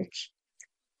Jones.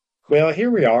 Well, here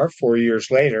we are 4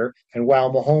 years later, and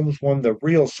while Mahomes won the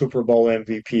real Super Bowl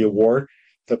MVP award,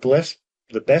 the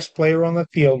best player on the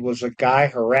field was a guy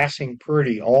harassing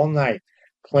Purdy all night,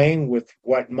 playing with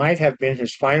what might have been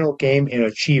his final game in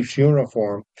a Chiefs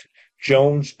uniform.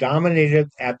 Jones dominated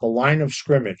at the line of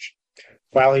scrimmage.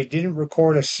 While he didn't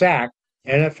record a sack,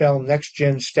 NFL Next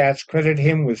Gen stats credit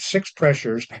him with 6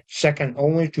 pressures, second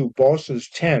only to Bosa's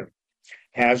 10.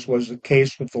 As was the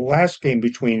case with the last game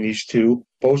between these two,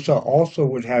 Bosa also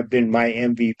would have been my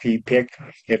MVP pick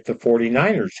if the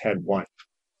 49ers had won.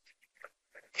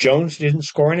 Jones didn't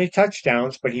score any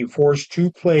touchdowns, but he forced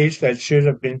 2 plays that should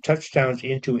have been touchdowns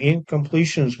into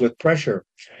incompletions with pressure.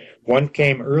 One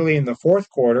came early in the fourth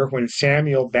quarter when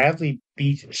Samuel badly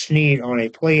beat Snead on a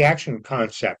play-action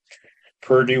concept.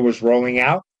 Purdy was rolling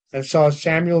out and saw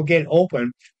Samuel get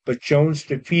open, but Jones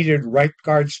defeated right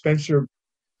guard Spencer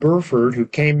Burford, who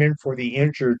came in for the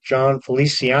injured John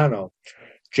Feliciano.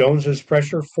 Jones's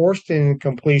pressure forced an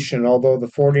incompletion, although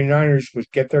the 49ers would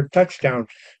get their touchdown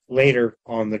later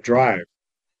on the drive.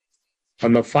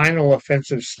 On the final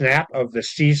offensive snap of the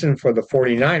season for the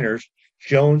 49ers,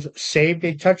 Jones saved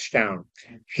a touchdown.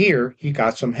 Here, he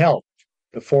got some help.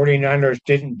 The 49ers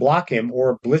didn't block him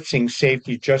or blitzing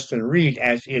safety Justin Reed,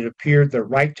 as it appeared the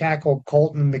right tackle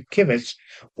Colton McKivitz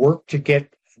worked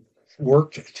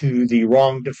to the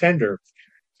wrong defender.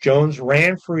 Jones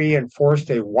ran free and forced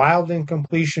a wild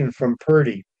incompletion from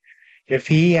Purdy. If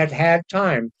he had had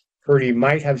time, Purdy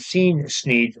might have seen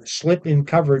Snead slip in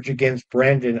coverage against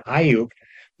Brandon Ayuk,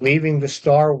 leaving the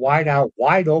star wideout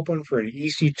wide open for an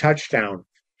easy touchdown.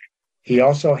 He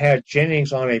also had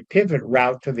Jennings on a pivot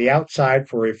route to the outside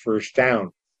for a first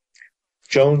down.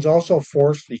 Jones also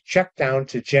forced the check down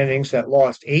to Jennings that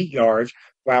lost 8 yards,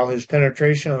 while his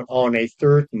penetration on a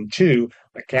 3rd and 2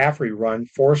 McCaffrey run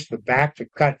forced the back to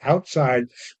cut outside,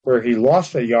 where he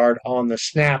lost a yard on the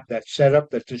snap that set up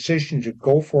the decision to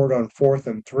go for it on 4th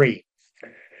and 3.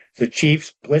 The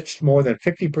Chiefs blitzed more than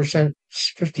 57%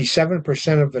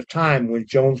 of the time when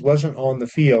Jones wasn't on the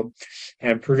field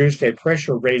and produced a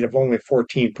pressure rate of only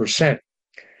 14%.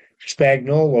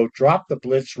 Spagnuolo dropped the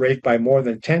blitz rate by more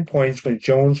than 10 points when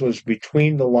Jones was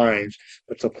between the lines,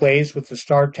 but the plays with the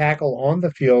star tackle on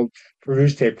the field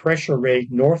produced a pressure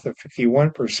rate north of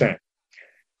 51%.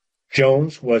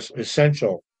 Jones was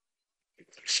essential.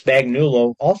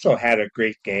 Spagnuolo also had a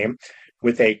great game,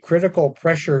 with a critical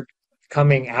pressure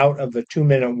coming out of the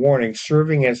 2-minute warning,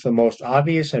 serving as the most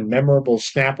obvious and memorable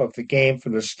snap of the game for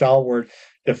the stalwart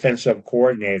defensive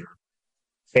coordinator.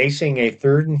 Facing a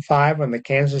 3rd and 5 on the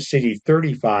Kansas City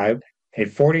 35, a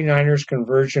 49ers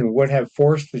conversion would have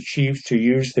forced the Chiefs to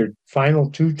use their final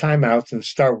 2 timeouts and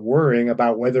start worrying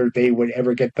about whether they would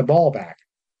ever get the ball back.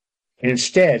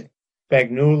 Instead,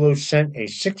 Spagnuolo sent a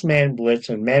 6-man blitz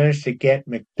and managed to get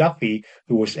McDuffie,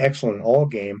 who was excellent all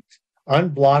game,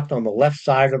 unblocked on the left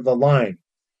side of the line.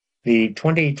 The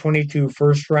 2022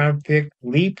 first-round pick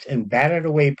leaped and batted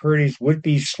away Purdy's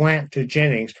would-be slant to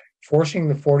Jennings, forcing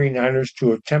the 49ers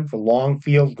to attempt a long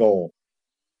field goal.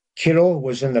 Kittle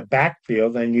was in the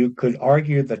backfield, and you could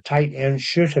argue the tight end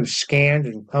should have scanned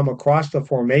and come across the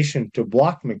formation to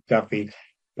block McDuffie,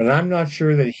 but I'm not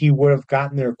sure that he would have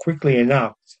gotten there quickly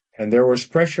enough, and there was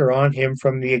pressure on him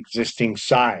from the existing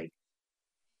side.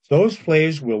 Those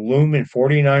plays will loom in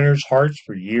 49ers' hearts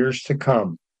for years to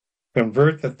come.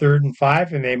 Convert the 3rd and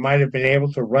 5, and they might have been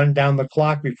able to run down the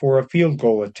clock before a field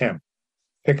goal attempt.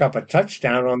 Pick up a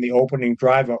touchdown on the opening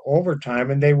drive of overtime,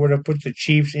 and they would have put the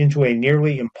Chiefs into a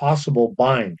nearly impossible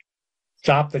bind.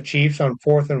 Stop the Chiefs on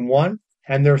 4th and 1,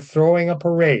 and they're throwing a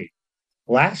parade.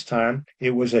 Last time,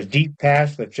 it was a deep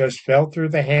pass that just fell through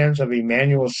the hands of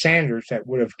Emmanuel Sanders that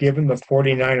would have given the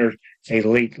 49ers a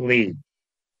late lead.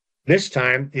 This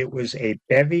time, it was a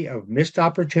bevy of missed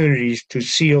opportunities to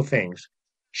seal things.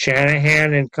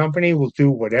 Shanahan and company will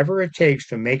do whatever it takes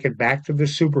to make it back to the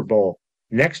Super Bowl.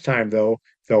 Next time, though,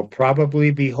 they'll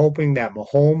probably be hoping that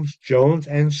Mahomes, Jones,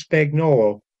 and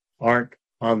Spagnuolo aren't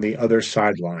on the other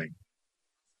sideline.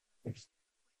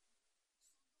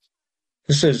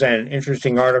 This is an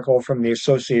interesting article from the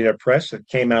Associated Press that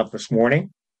came out this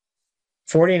morning.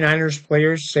 49ers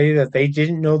players say that they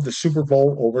didn't know the Super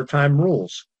Bowl overtime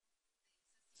rules.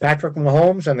 Patrick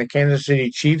Mahomes and the Kansas City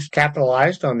Chiefs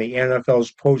capitalized on the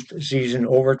NFL's postseason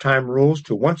overtime rules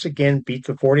to once again beat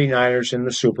the 49ers in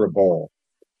the Super Bowl.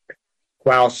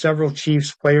 While several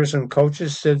Chiefs players and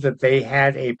coaches said that they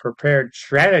had a prepared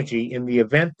strategy in the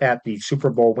event that the Super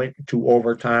Bowl went to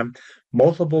overtime,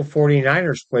 multiple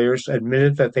 49ers players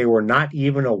admitted that they were not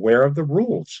even aware of the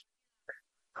rules.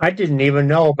 I didn't even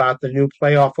know about the new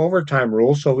playoff overtime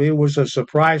rule, so it was a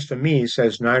surprise to me,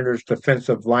 says Niners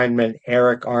defensive lineman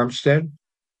Eric Armstead.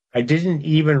 I didn't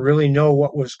even really know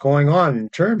what was going on in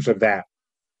terms of that.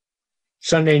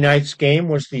 Sunday night's game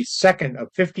was the second of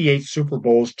 58 Super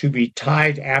Bowls to be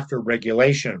tied after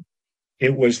regulation.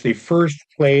 It was the first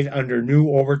played under new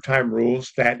overtime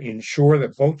rules that ensure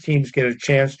that both teams get a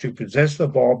chance to possess the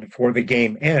ball before the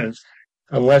game ends,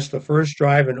 unless the first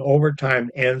drive in overtime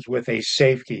ends with a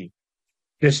safety.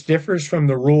 This differs from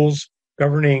the rules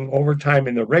governing overtime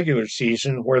in the regular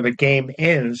season, where the game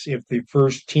ends if the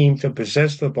first team to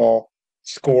possess the ball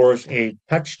scores a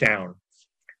touchdown.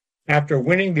 After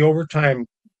winning the overtime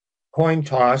coin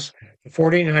toss, the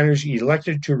 49ers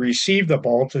elected to receive the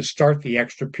ball to start the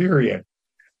extra period,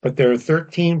 but their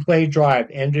 13-play drive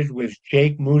ended with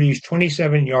Jake Moody's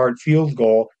 27-yard field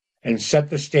goal and set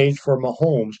the stage for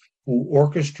Mahomes, who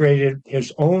orchestrated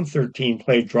his own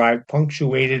 13-play drive,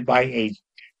 punctuated by a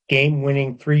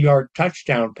game-winning 3-yard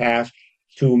touchdown pass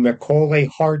to Mecole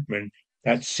Hardman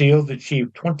that sealed the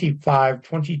Chiefs'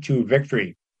 25-22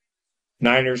 victory.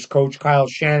 Niners coach Kyle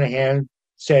Shanahan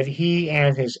said he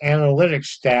and his analytics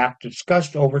staff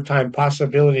discussed overtime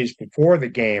possibilities before the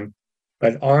game,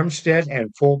 but Armstead and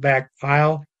fullback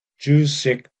Kyle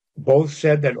Juszczyk both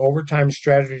said that overtime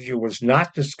strategy was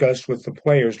not discussed with the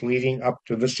players leading up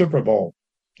to the Super Bowl.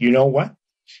 You know what?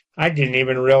 I didn't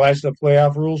even realize the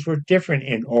playoff rules were different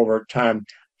in overtime,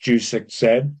 Juszczyk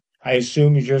said. I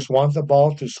assume you just want the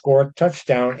ball to score a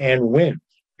touchdown and win.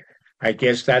 I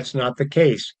guess that's not the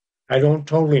case. I don't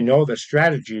totally know the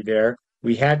strategy there.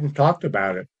 We hadn't talked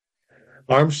about it.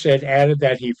 Armstead added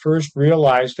that he first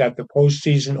realized that the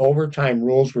postseason overtime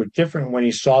rules were different when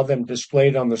he saw them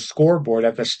displayed on the scoreboard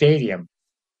at the stadium.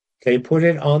 They put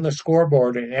it on the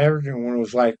scoreboard and everyone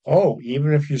was like, oh,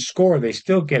 even if you score, they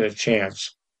still get a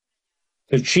chance.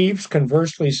 The Chiefs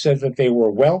conversely said that they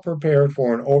were well prepared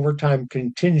for an overtime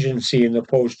contingency in the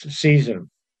postseason.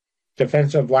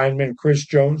 Defensive lineman Chris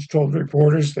Jones told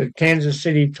reporters that Kansas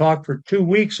City talked for 2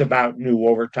 weeks about new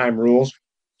overtime rules,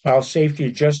 while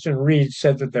safety Justin Reed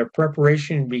said that their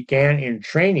preparation began in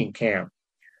training camp.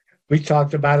 We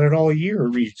talked about it all year,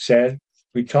 Reed said.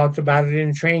 We talked about it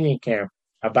in training camp,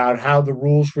 about how the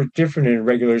rules were different in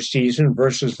regular season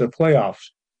versus the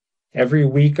playoffs. Every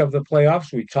week of the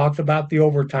playoffs, we talked about the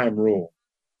overtime rule.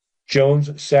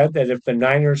 Jones said that if the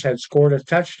Niners had scored a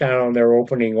touchdown on their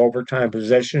opening overtime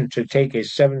possession to take a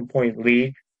 7-point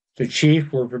lead, the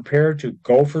Chiefs were prepared to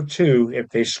go for 2 if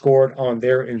they scored on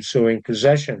their ensuing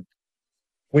possession.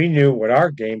 We knew what our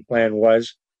game plan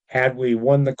was, had we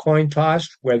won the coin toss,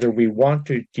 whether we want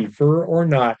to defer or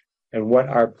not, and what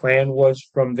our plan was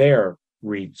from there,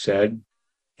 Reed said.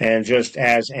 And just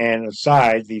as an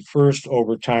aside, the first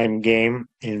overtime game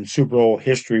in Super Bowl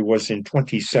history was in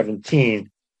 2017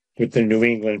 with the New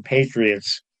England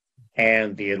Patriots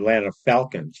and the Atlanta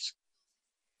Falcons.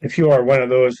 If you are one of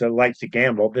those that like to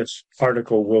gamble, this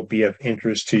article will be of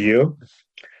interest to you.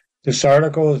 This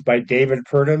article is by David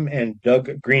Purdom and Doug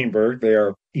Greenberg. They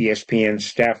are ESPN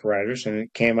staff writers, and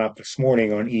it came out this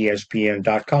morning on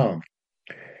ESPN.com.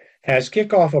 As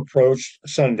kickoff approached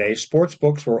Sunday,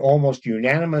 sportsbooks were almost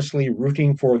unanimously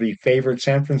rooting for the favored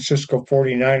San Francisco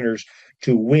 49ers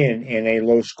to win in a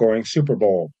low-scoring Super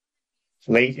Bowl.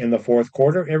 Late in the fourth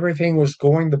quarter, everything was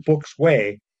going the book's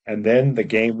way, and then the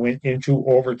game went into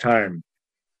overtime.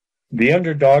 The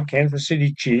underdog Kansas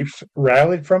City Chiefs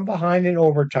rallied from behind in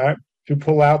overtime to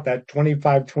pull out that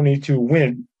 25-22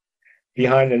 win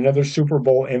behind another Super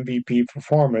Bowl MVP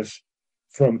performance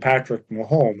from Patrick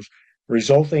Mahomes,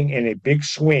 resulting in a big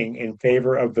swing in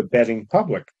favor of the betting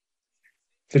public.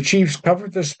 The Chiefs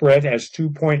covered the spread as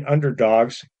 2-point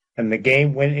underdogs, and the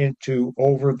game went into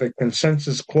over the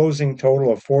consensus closing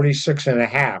total of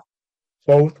 46.5.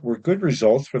 Both were good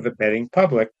results for the betting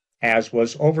public, as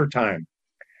was overtime.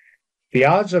 The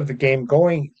odds of the game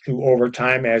going to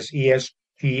overtime as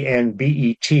ESPN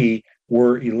BET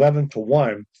were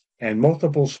 11-1, and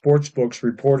multiple sportsbooks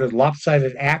reported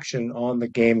lopsided action on the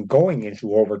game going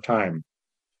into overtime.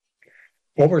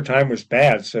 Overtime was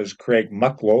bad, says Craig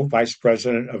Mucklow, vice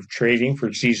president of trading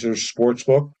for Caesars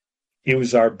Sportsbook. He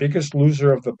was our biggest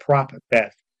loser of the prop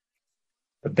bet.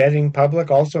 The betting public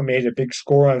also made a big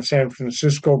score on San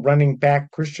Francisco running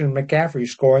back Christian McCaffrey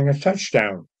scoring a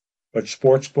touchdown, but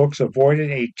sportsbooks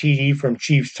avoided a TD from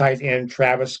Chiefs tight end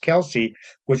Travis Kelce,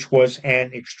 which was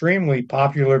an extremely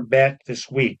popular bet this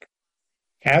week.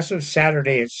 As of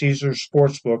Saturday at Caesars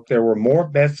Sportsbook, there were more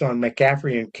bets on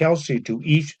McCaffrey and Kelce to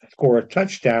each score a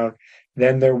touchdown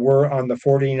than there were on the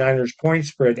 49ers point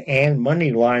spread and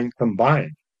money line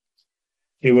combined.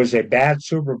 It was a bad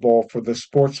Super Bowl for the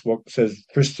sportsbook, says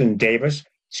Tristan Davis,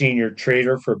 senior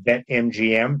trader for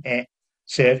BetMGM,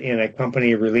 said in a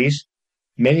company release.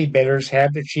 Many bettors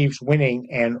had the Chiefs winning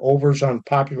and overs on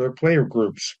popular player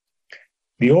groups.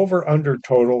 The over-under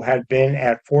total had been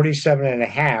at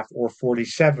 47.5 or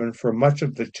 47 for much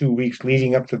of the 2 weeks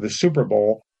leading up to the Super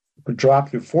Bowl, but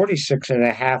dropped to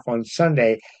 46.5 on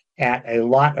Sunday at a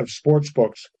lot of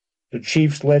sportsbooks. The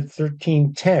Chiefs led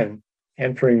 13-10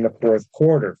 entering the fourth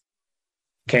quarter.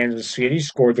 Kansas City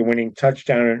scored the winning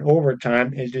touchdown in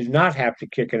overtime and did not have to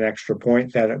kick an extra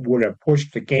point that it would have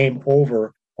pushed the game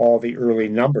over all the early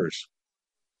numbers.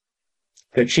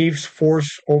 The Chiefs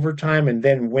force overtime and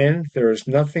then win. There is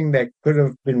nothing that could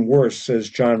have been worse, says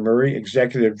John Murray,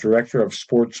 executive director of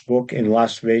Sportsbook in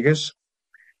Las Vegas.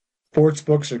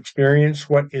 Sportsbooks experience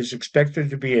what is expected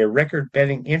to be a record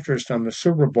betting interest on the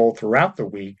Super Bowl throughout the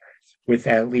week, with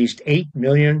at least $8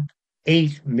 million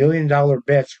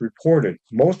bets reported,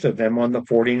 most of them on the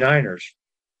 49ers.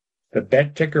 The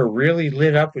bet ticker really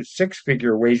lit up with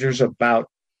six-figure wagers about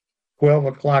 12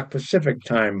 o'clock Pacific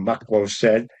time, Mucklow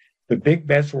said. The big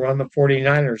bets were on the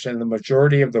 49ers, and the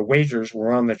majority of the wagers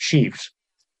were on the Chiefs.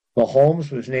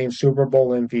 Mahomes was named Super Bowl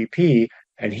MVP,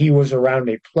 and he was around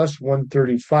a plus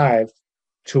 135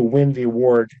 to win the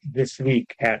award this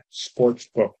week at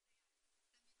Sportsbook.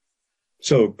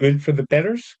 So good for the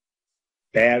bettors,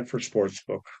 bad for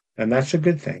Sportsbook, and that's a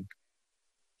good thing.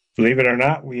 Believe it or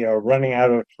not, we are running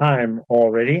out of time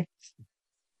already.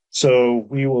 So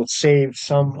we will save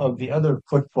some of the other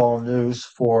football news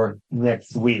for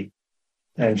next week.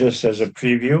 And just as a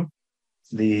preview,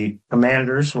 the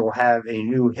Commanders will have a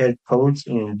new head coach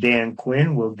in Dan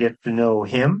Quinn. We'll get to know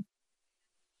him.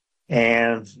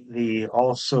 And the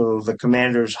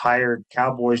Commanders hired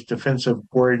Cowboys defensive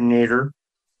coordinator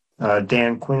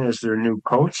Dan Quinn as their new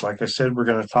coach. Like I said, we're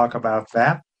going to talk about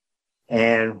that.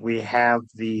 And we have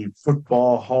the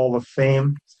Football Hall of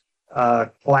Fame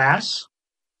class.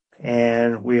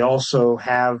 And we also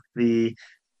have the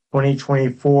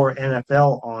 2024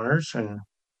 NFL honors and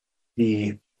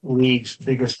the league's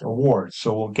biggest awards.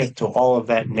 So we'll get to all of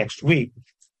that next week.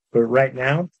 But right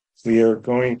now, we are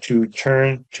going to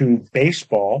turn to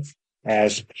baseball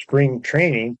as spring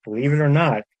training, believe it or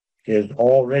not, is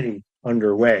already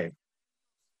underway.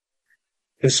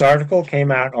 This article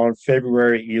came out on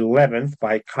February 11th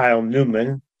by Kyle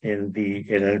Newman,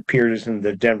 it appears in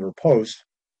the Denver Post.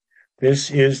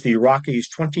 This is the Rockies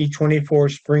 2024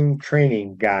 Spring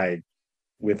Training Guide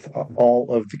with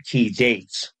all of the key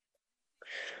dates.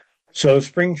 So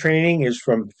spring training is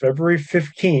from February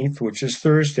 15th, which is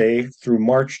Thursday, through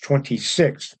March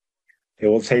 26th. It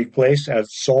will take place at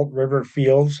Salt River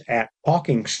Fields at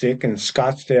Walking Stick in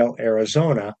Scottsdale,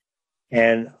 Arizona,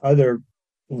 and other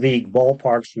league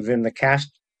ballparks within the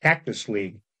Cactus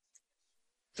League.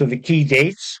 So the key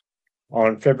dates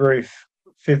on February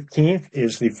 15th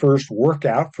is the first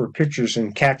workout for pitchers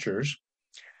and catchers.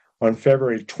 On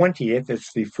February 20th,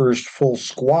 it's the first full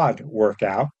squad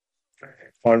workout.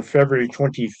 On February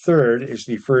 23rd is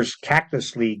the first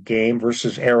Cactus League game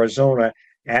versus Arizona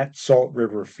at Salt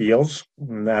River Fields,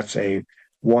 and that's a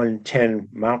 1:10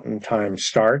 Mountain Time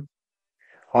start.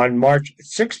 On March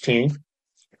 16th,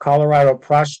 Colorado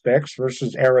Prospects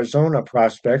versus Arizona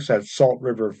Prospects at Salt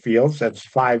River Fields, that's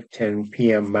 5:10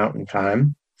 p.m. Mountain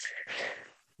Time.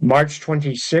 March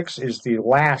 26th is the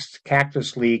last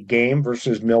Cactus League game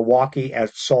versus Milwaukee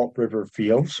at Salt River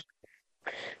Fields.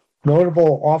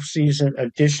 Notable offseason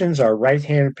additions are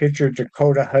right-hand pitcher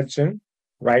Dakota Hudson,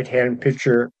 right-hand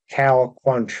pitcher Cal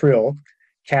Quantrill,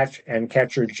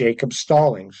 catcher Jacob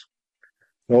Stallings.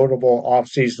 Notable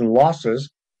offseason losses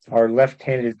are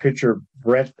left-handed pitcher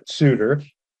Brett Suter,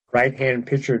 right-hand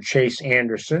pitcher Chase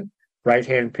Anderson,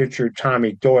 right-hand pitcher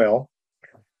Tommy Doyle,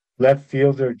 left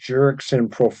fielder Jurickson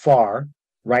Profar,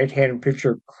 right-hand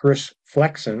pitcher Chris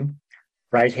Flexen,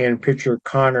 right-hand pitcher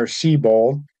Connor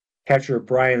Seabold, catcher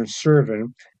Brian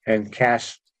Servin, and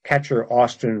catcher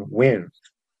Austin Wynn.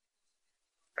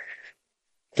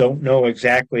 Don't know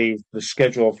exactly the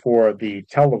schedule for the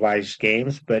televised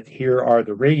games, but here are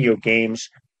the radio games,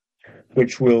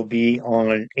 which will be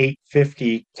on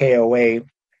 850 KOA,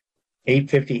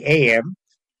 850 AM,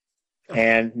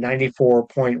 and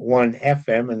 94.1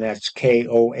 FM, and that's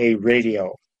KOA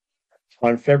radio.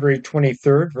 On February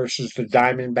 23rd versus the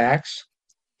Diamondbacks,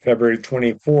 February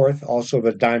 24th, also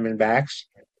the Diamondbacks,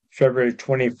 February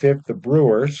 25th, the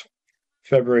Brewers,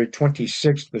 February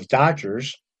 26th, the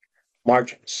Dodgers,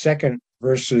 March 2nd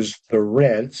versus the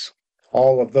Reds.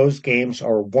 All of those games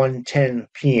are 1:10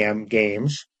 p.m.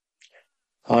 games.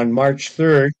 On March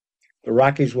 3rd, the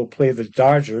Rockies will play the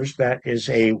Dodgers. That is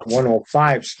a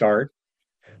 1:05 start.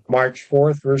 March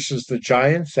 4th versus the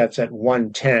Giants. That's at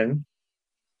 1:10.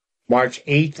 March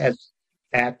 8th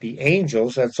at the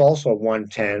Angels. That's also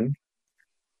 1:10.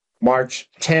 March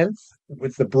 10th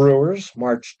with the Brewers.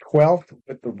 March 12th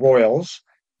with the Royals.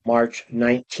 March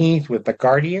 19th with the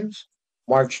Guardians.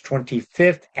 March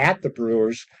 25th at the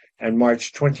Brewers. And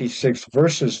March 26th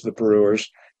versus the Brewers.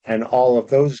 And all of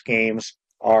those games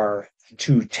are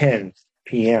 2:10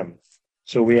 p.m.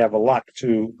 So we have a lot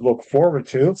to look forward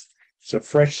to. It's a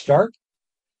fresh start.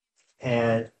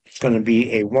 and it's going to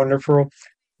be a wonderful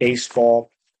baseball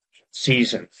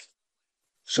season.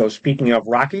 So speaking of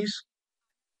Rockies,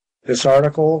 this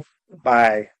article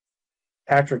by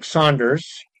Patrick Saunders,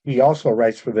 he also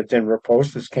writes for the Denver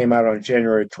Post. This came out on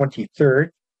January 23rd.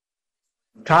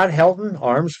 Todd Helton,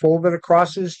 arms folded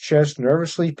across his chest,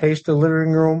 nervously paced the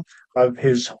living room of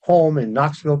his home in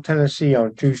Knoxville, Tennessee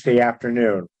on Tuesday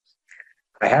afternoon.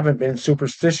 I haven't been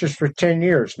superstitious for 10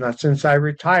 years, not since I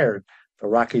retired, the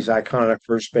Rockies' iconic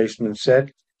first baseman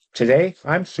said. Today,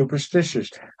 I'm superstitious.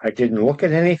 I didn't look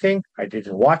at anything. I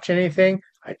didn't watch anything.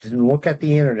 I didn't look at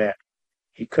the internet.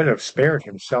 He could have spared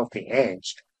himself the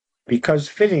angst, because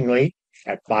fittingly,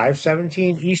 at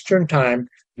 5:17 Eastern Time,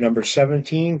 number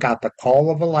 17 got the call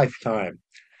of a lifetime.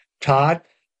 Todd,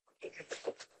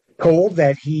 told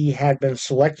that he had been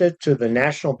selected to the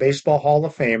National Baseball Hall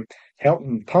of Fame,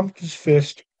 Helton pumped his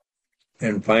fist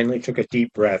and finally took a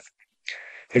deep breath.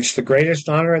 It's the greatest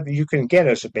honor that you can get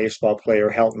as a baseball player,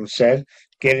 Helton said.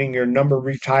 Getting your number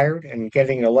retired and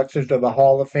getting elected to the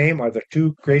Hall of Fame are the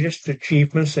two greatest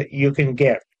achievements that you can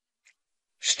get.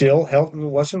 Still, Helton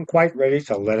wasn't quite ready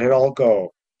to let it all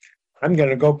go. I'm going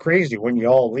to go crazy when you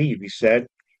all leave, he said.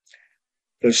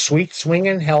 The sweet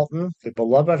swinging Helton, the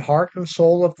beloved heart and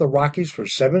soul of the Rockies for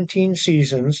 17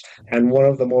 seasons and one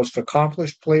of the most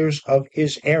accomplished players of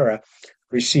his era,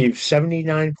 received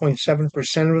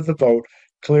 79.7% of the vote,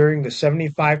 clearing the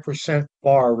 75%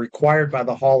 bar required by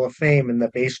the Hall of Fame and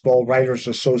the Baseball Writers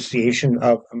Association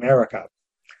of America.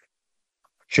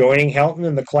 Joining Helton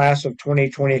in the class of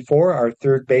 2024 are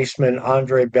third baseman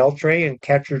Andre Beltre and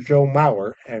catcher Joe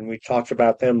Mauer, and we talked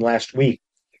about them last week.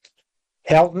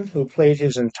 Helton, who played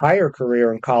his entire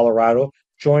career in Colorado,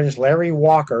 joins Larry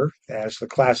Walker, as the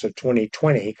class of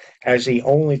 2020, as the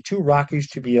only two Rockies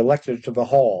to be elected to the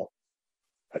Hall.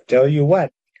 I tell you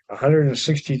what,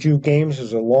 162 games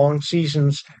is a long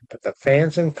season, but the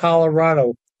fans in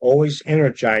Colorado always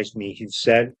energized me, he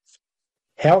said.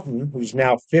 Helton, who's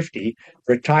now 50,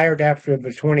 retired after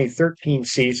the 2013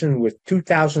 season with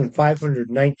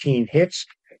 2,519 hits,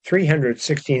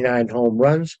 369 home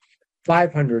runs,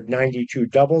 592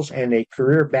 doubles, and a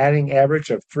career batting average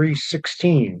of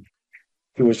 .316.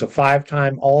 He was a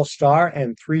five-time All-Star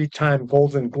and three-time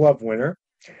Golden Glove winner.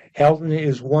 Helton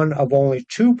is one of only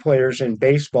two players in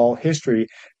baseball history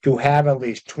to have at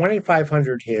least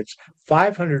 2,500 hits,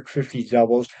 550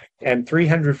 doubles, and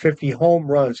 350 home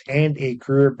runs, and a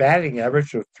career batting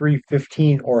average of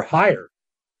 .315 or higher.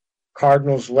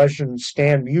 Cardinals legend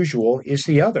Stan Musial is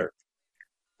the other.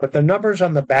 But the numbers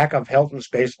on the back of Helton's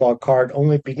baseball card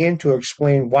only begin to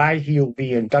explain why he'll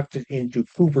be inducted into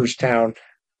Cooperstown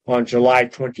on July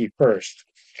 21st.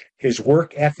 His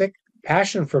work ethic,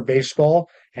 passion for baseball,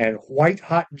 and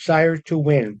white-hot desire to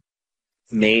win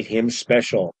made him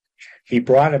special. He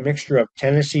brought a mixture of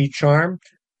Tennessee charm,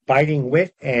 biting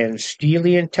wit, and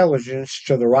steely intelligence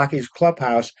to the Rockies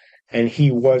clubhouse, and he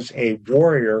was a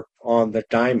warrior on the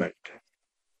diamond.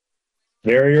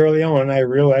 Very early on, I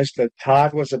realized that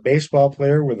Todd was a baseball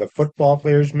player with a football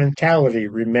player's mentality,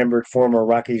 remembered former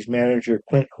Rockies manager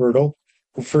Clint Hurdle,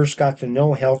 who first got to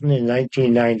know Helton in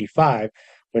 1995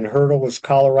 when Hurdle was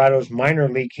Colorado's minor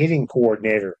league hitting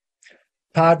coordinator.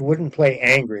 Todd wouldn't play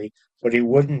angry, but he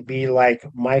wouldn't be like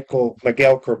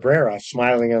Miguel Cabrera,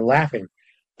 smiling and laughing.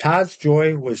 Todd's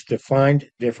joy was defined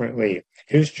differently.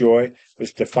 His joy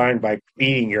was defined by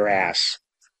beating your ass.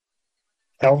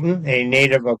 Helton, a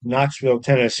native of Knoxville,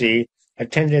 Tennessee,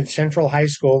 attended Central High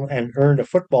School and earned a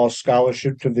football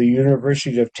scholarship to the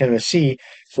University of Tennessee,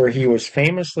 where he was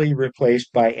famously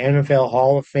replaced by NFL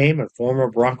Hall of Fame and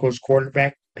former Broncos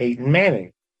quarterback Peyton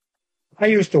Manning. I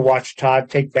used to watch Todd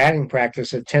take batting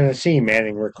practice at Tennessee,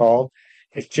 Manning recalled.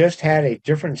 It just had a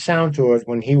different sound to it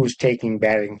when he was taking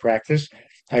batting practice.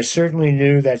 I certainly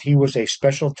knew that he was a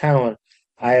special talent.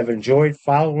 I have enjoyed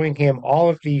following him all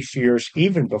of these years,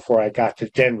 even before I got to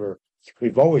Denver.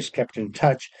 We've always kept in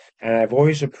touch, and I've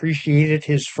always appreciated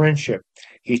his friendship.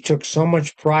 He took so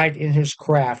much pride in his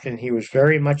craft, and he was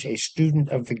very much a student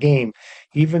of the game,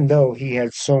 even though he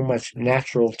had so much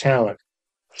natural talent.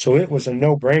 So it was a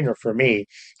no-brainer for me.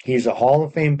 He's a Hall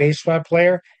of Fame baseball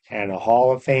player and a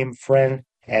Hall of Fame friend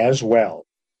as well.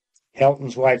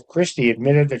 Helton's wife, Christy,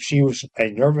 admitted that she was a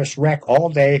nervous wreck all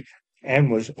day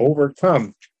and was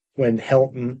overcome when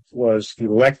Helton was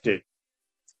elected.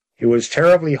 It was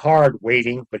terribly hard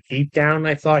waiting, but deep down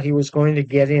I thought he was going to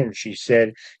get in, she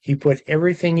said. He put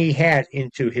everything he had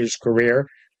into his career.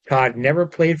 Todd never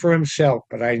played for himself,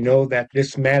 but I know that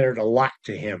this mattered a lot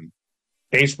to him.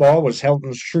 Baseball was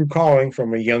Helton's true calling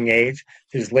from a young age.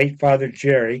 His late father,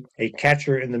 Jerry, a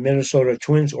catcher in the Minnesota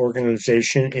Twins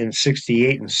organization in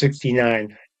 '68 and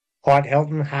 '69, taught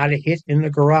Helton how to hit in the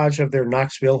garage of their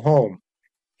Knoxville home.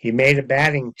 He made a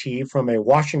batting tee from a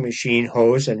washing machine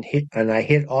hose and I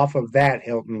hit off of that,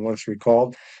 Helton once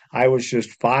recalled. I was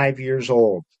just 5 years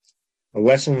old. The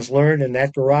lessons learned in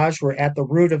that garage were at the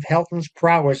root of Helton's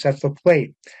prowess at the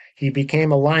plate. He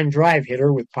became a line drive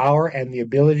hitter with power and the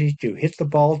ability to hit the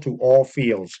ball to all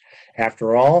fields.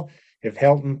 After all, if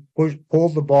Helton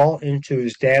pulled the ball into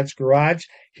his dad's garage,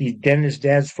 he'd dent his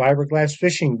dad's fiberglass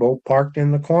fishing boat parked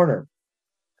in the corner.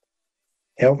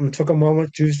 Helton took a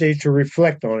moment Tuesday to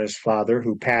reflect on his father,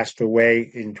 who passed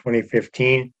away in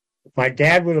 2015. My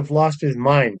dad would have lost his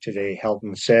mind today,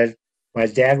 Helton said. My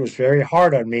dad was very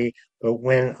hard on me, but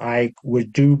when I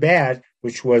would do bad,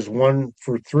 which was 1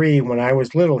 for 3 when I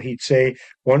was little, he'd say,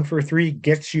 1 for 3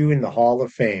 gets you in the Hall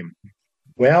of Fame.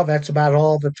 Well, that's about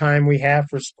all the time we have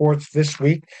for sports this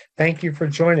week. Thank you for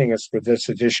joining us for this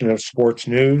edition of Sports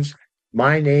News.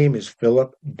 My name is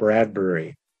Philip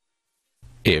Bradbury.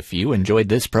 If you enjoyed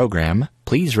this program,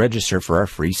 please register for our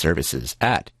free services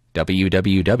at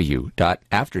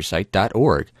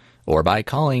www.aftersight.org or by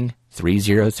calling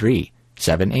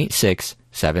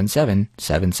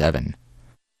 303-786-7777.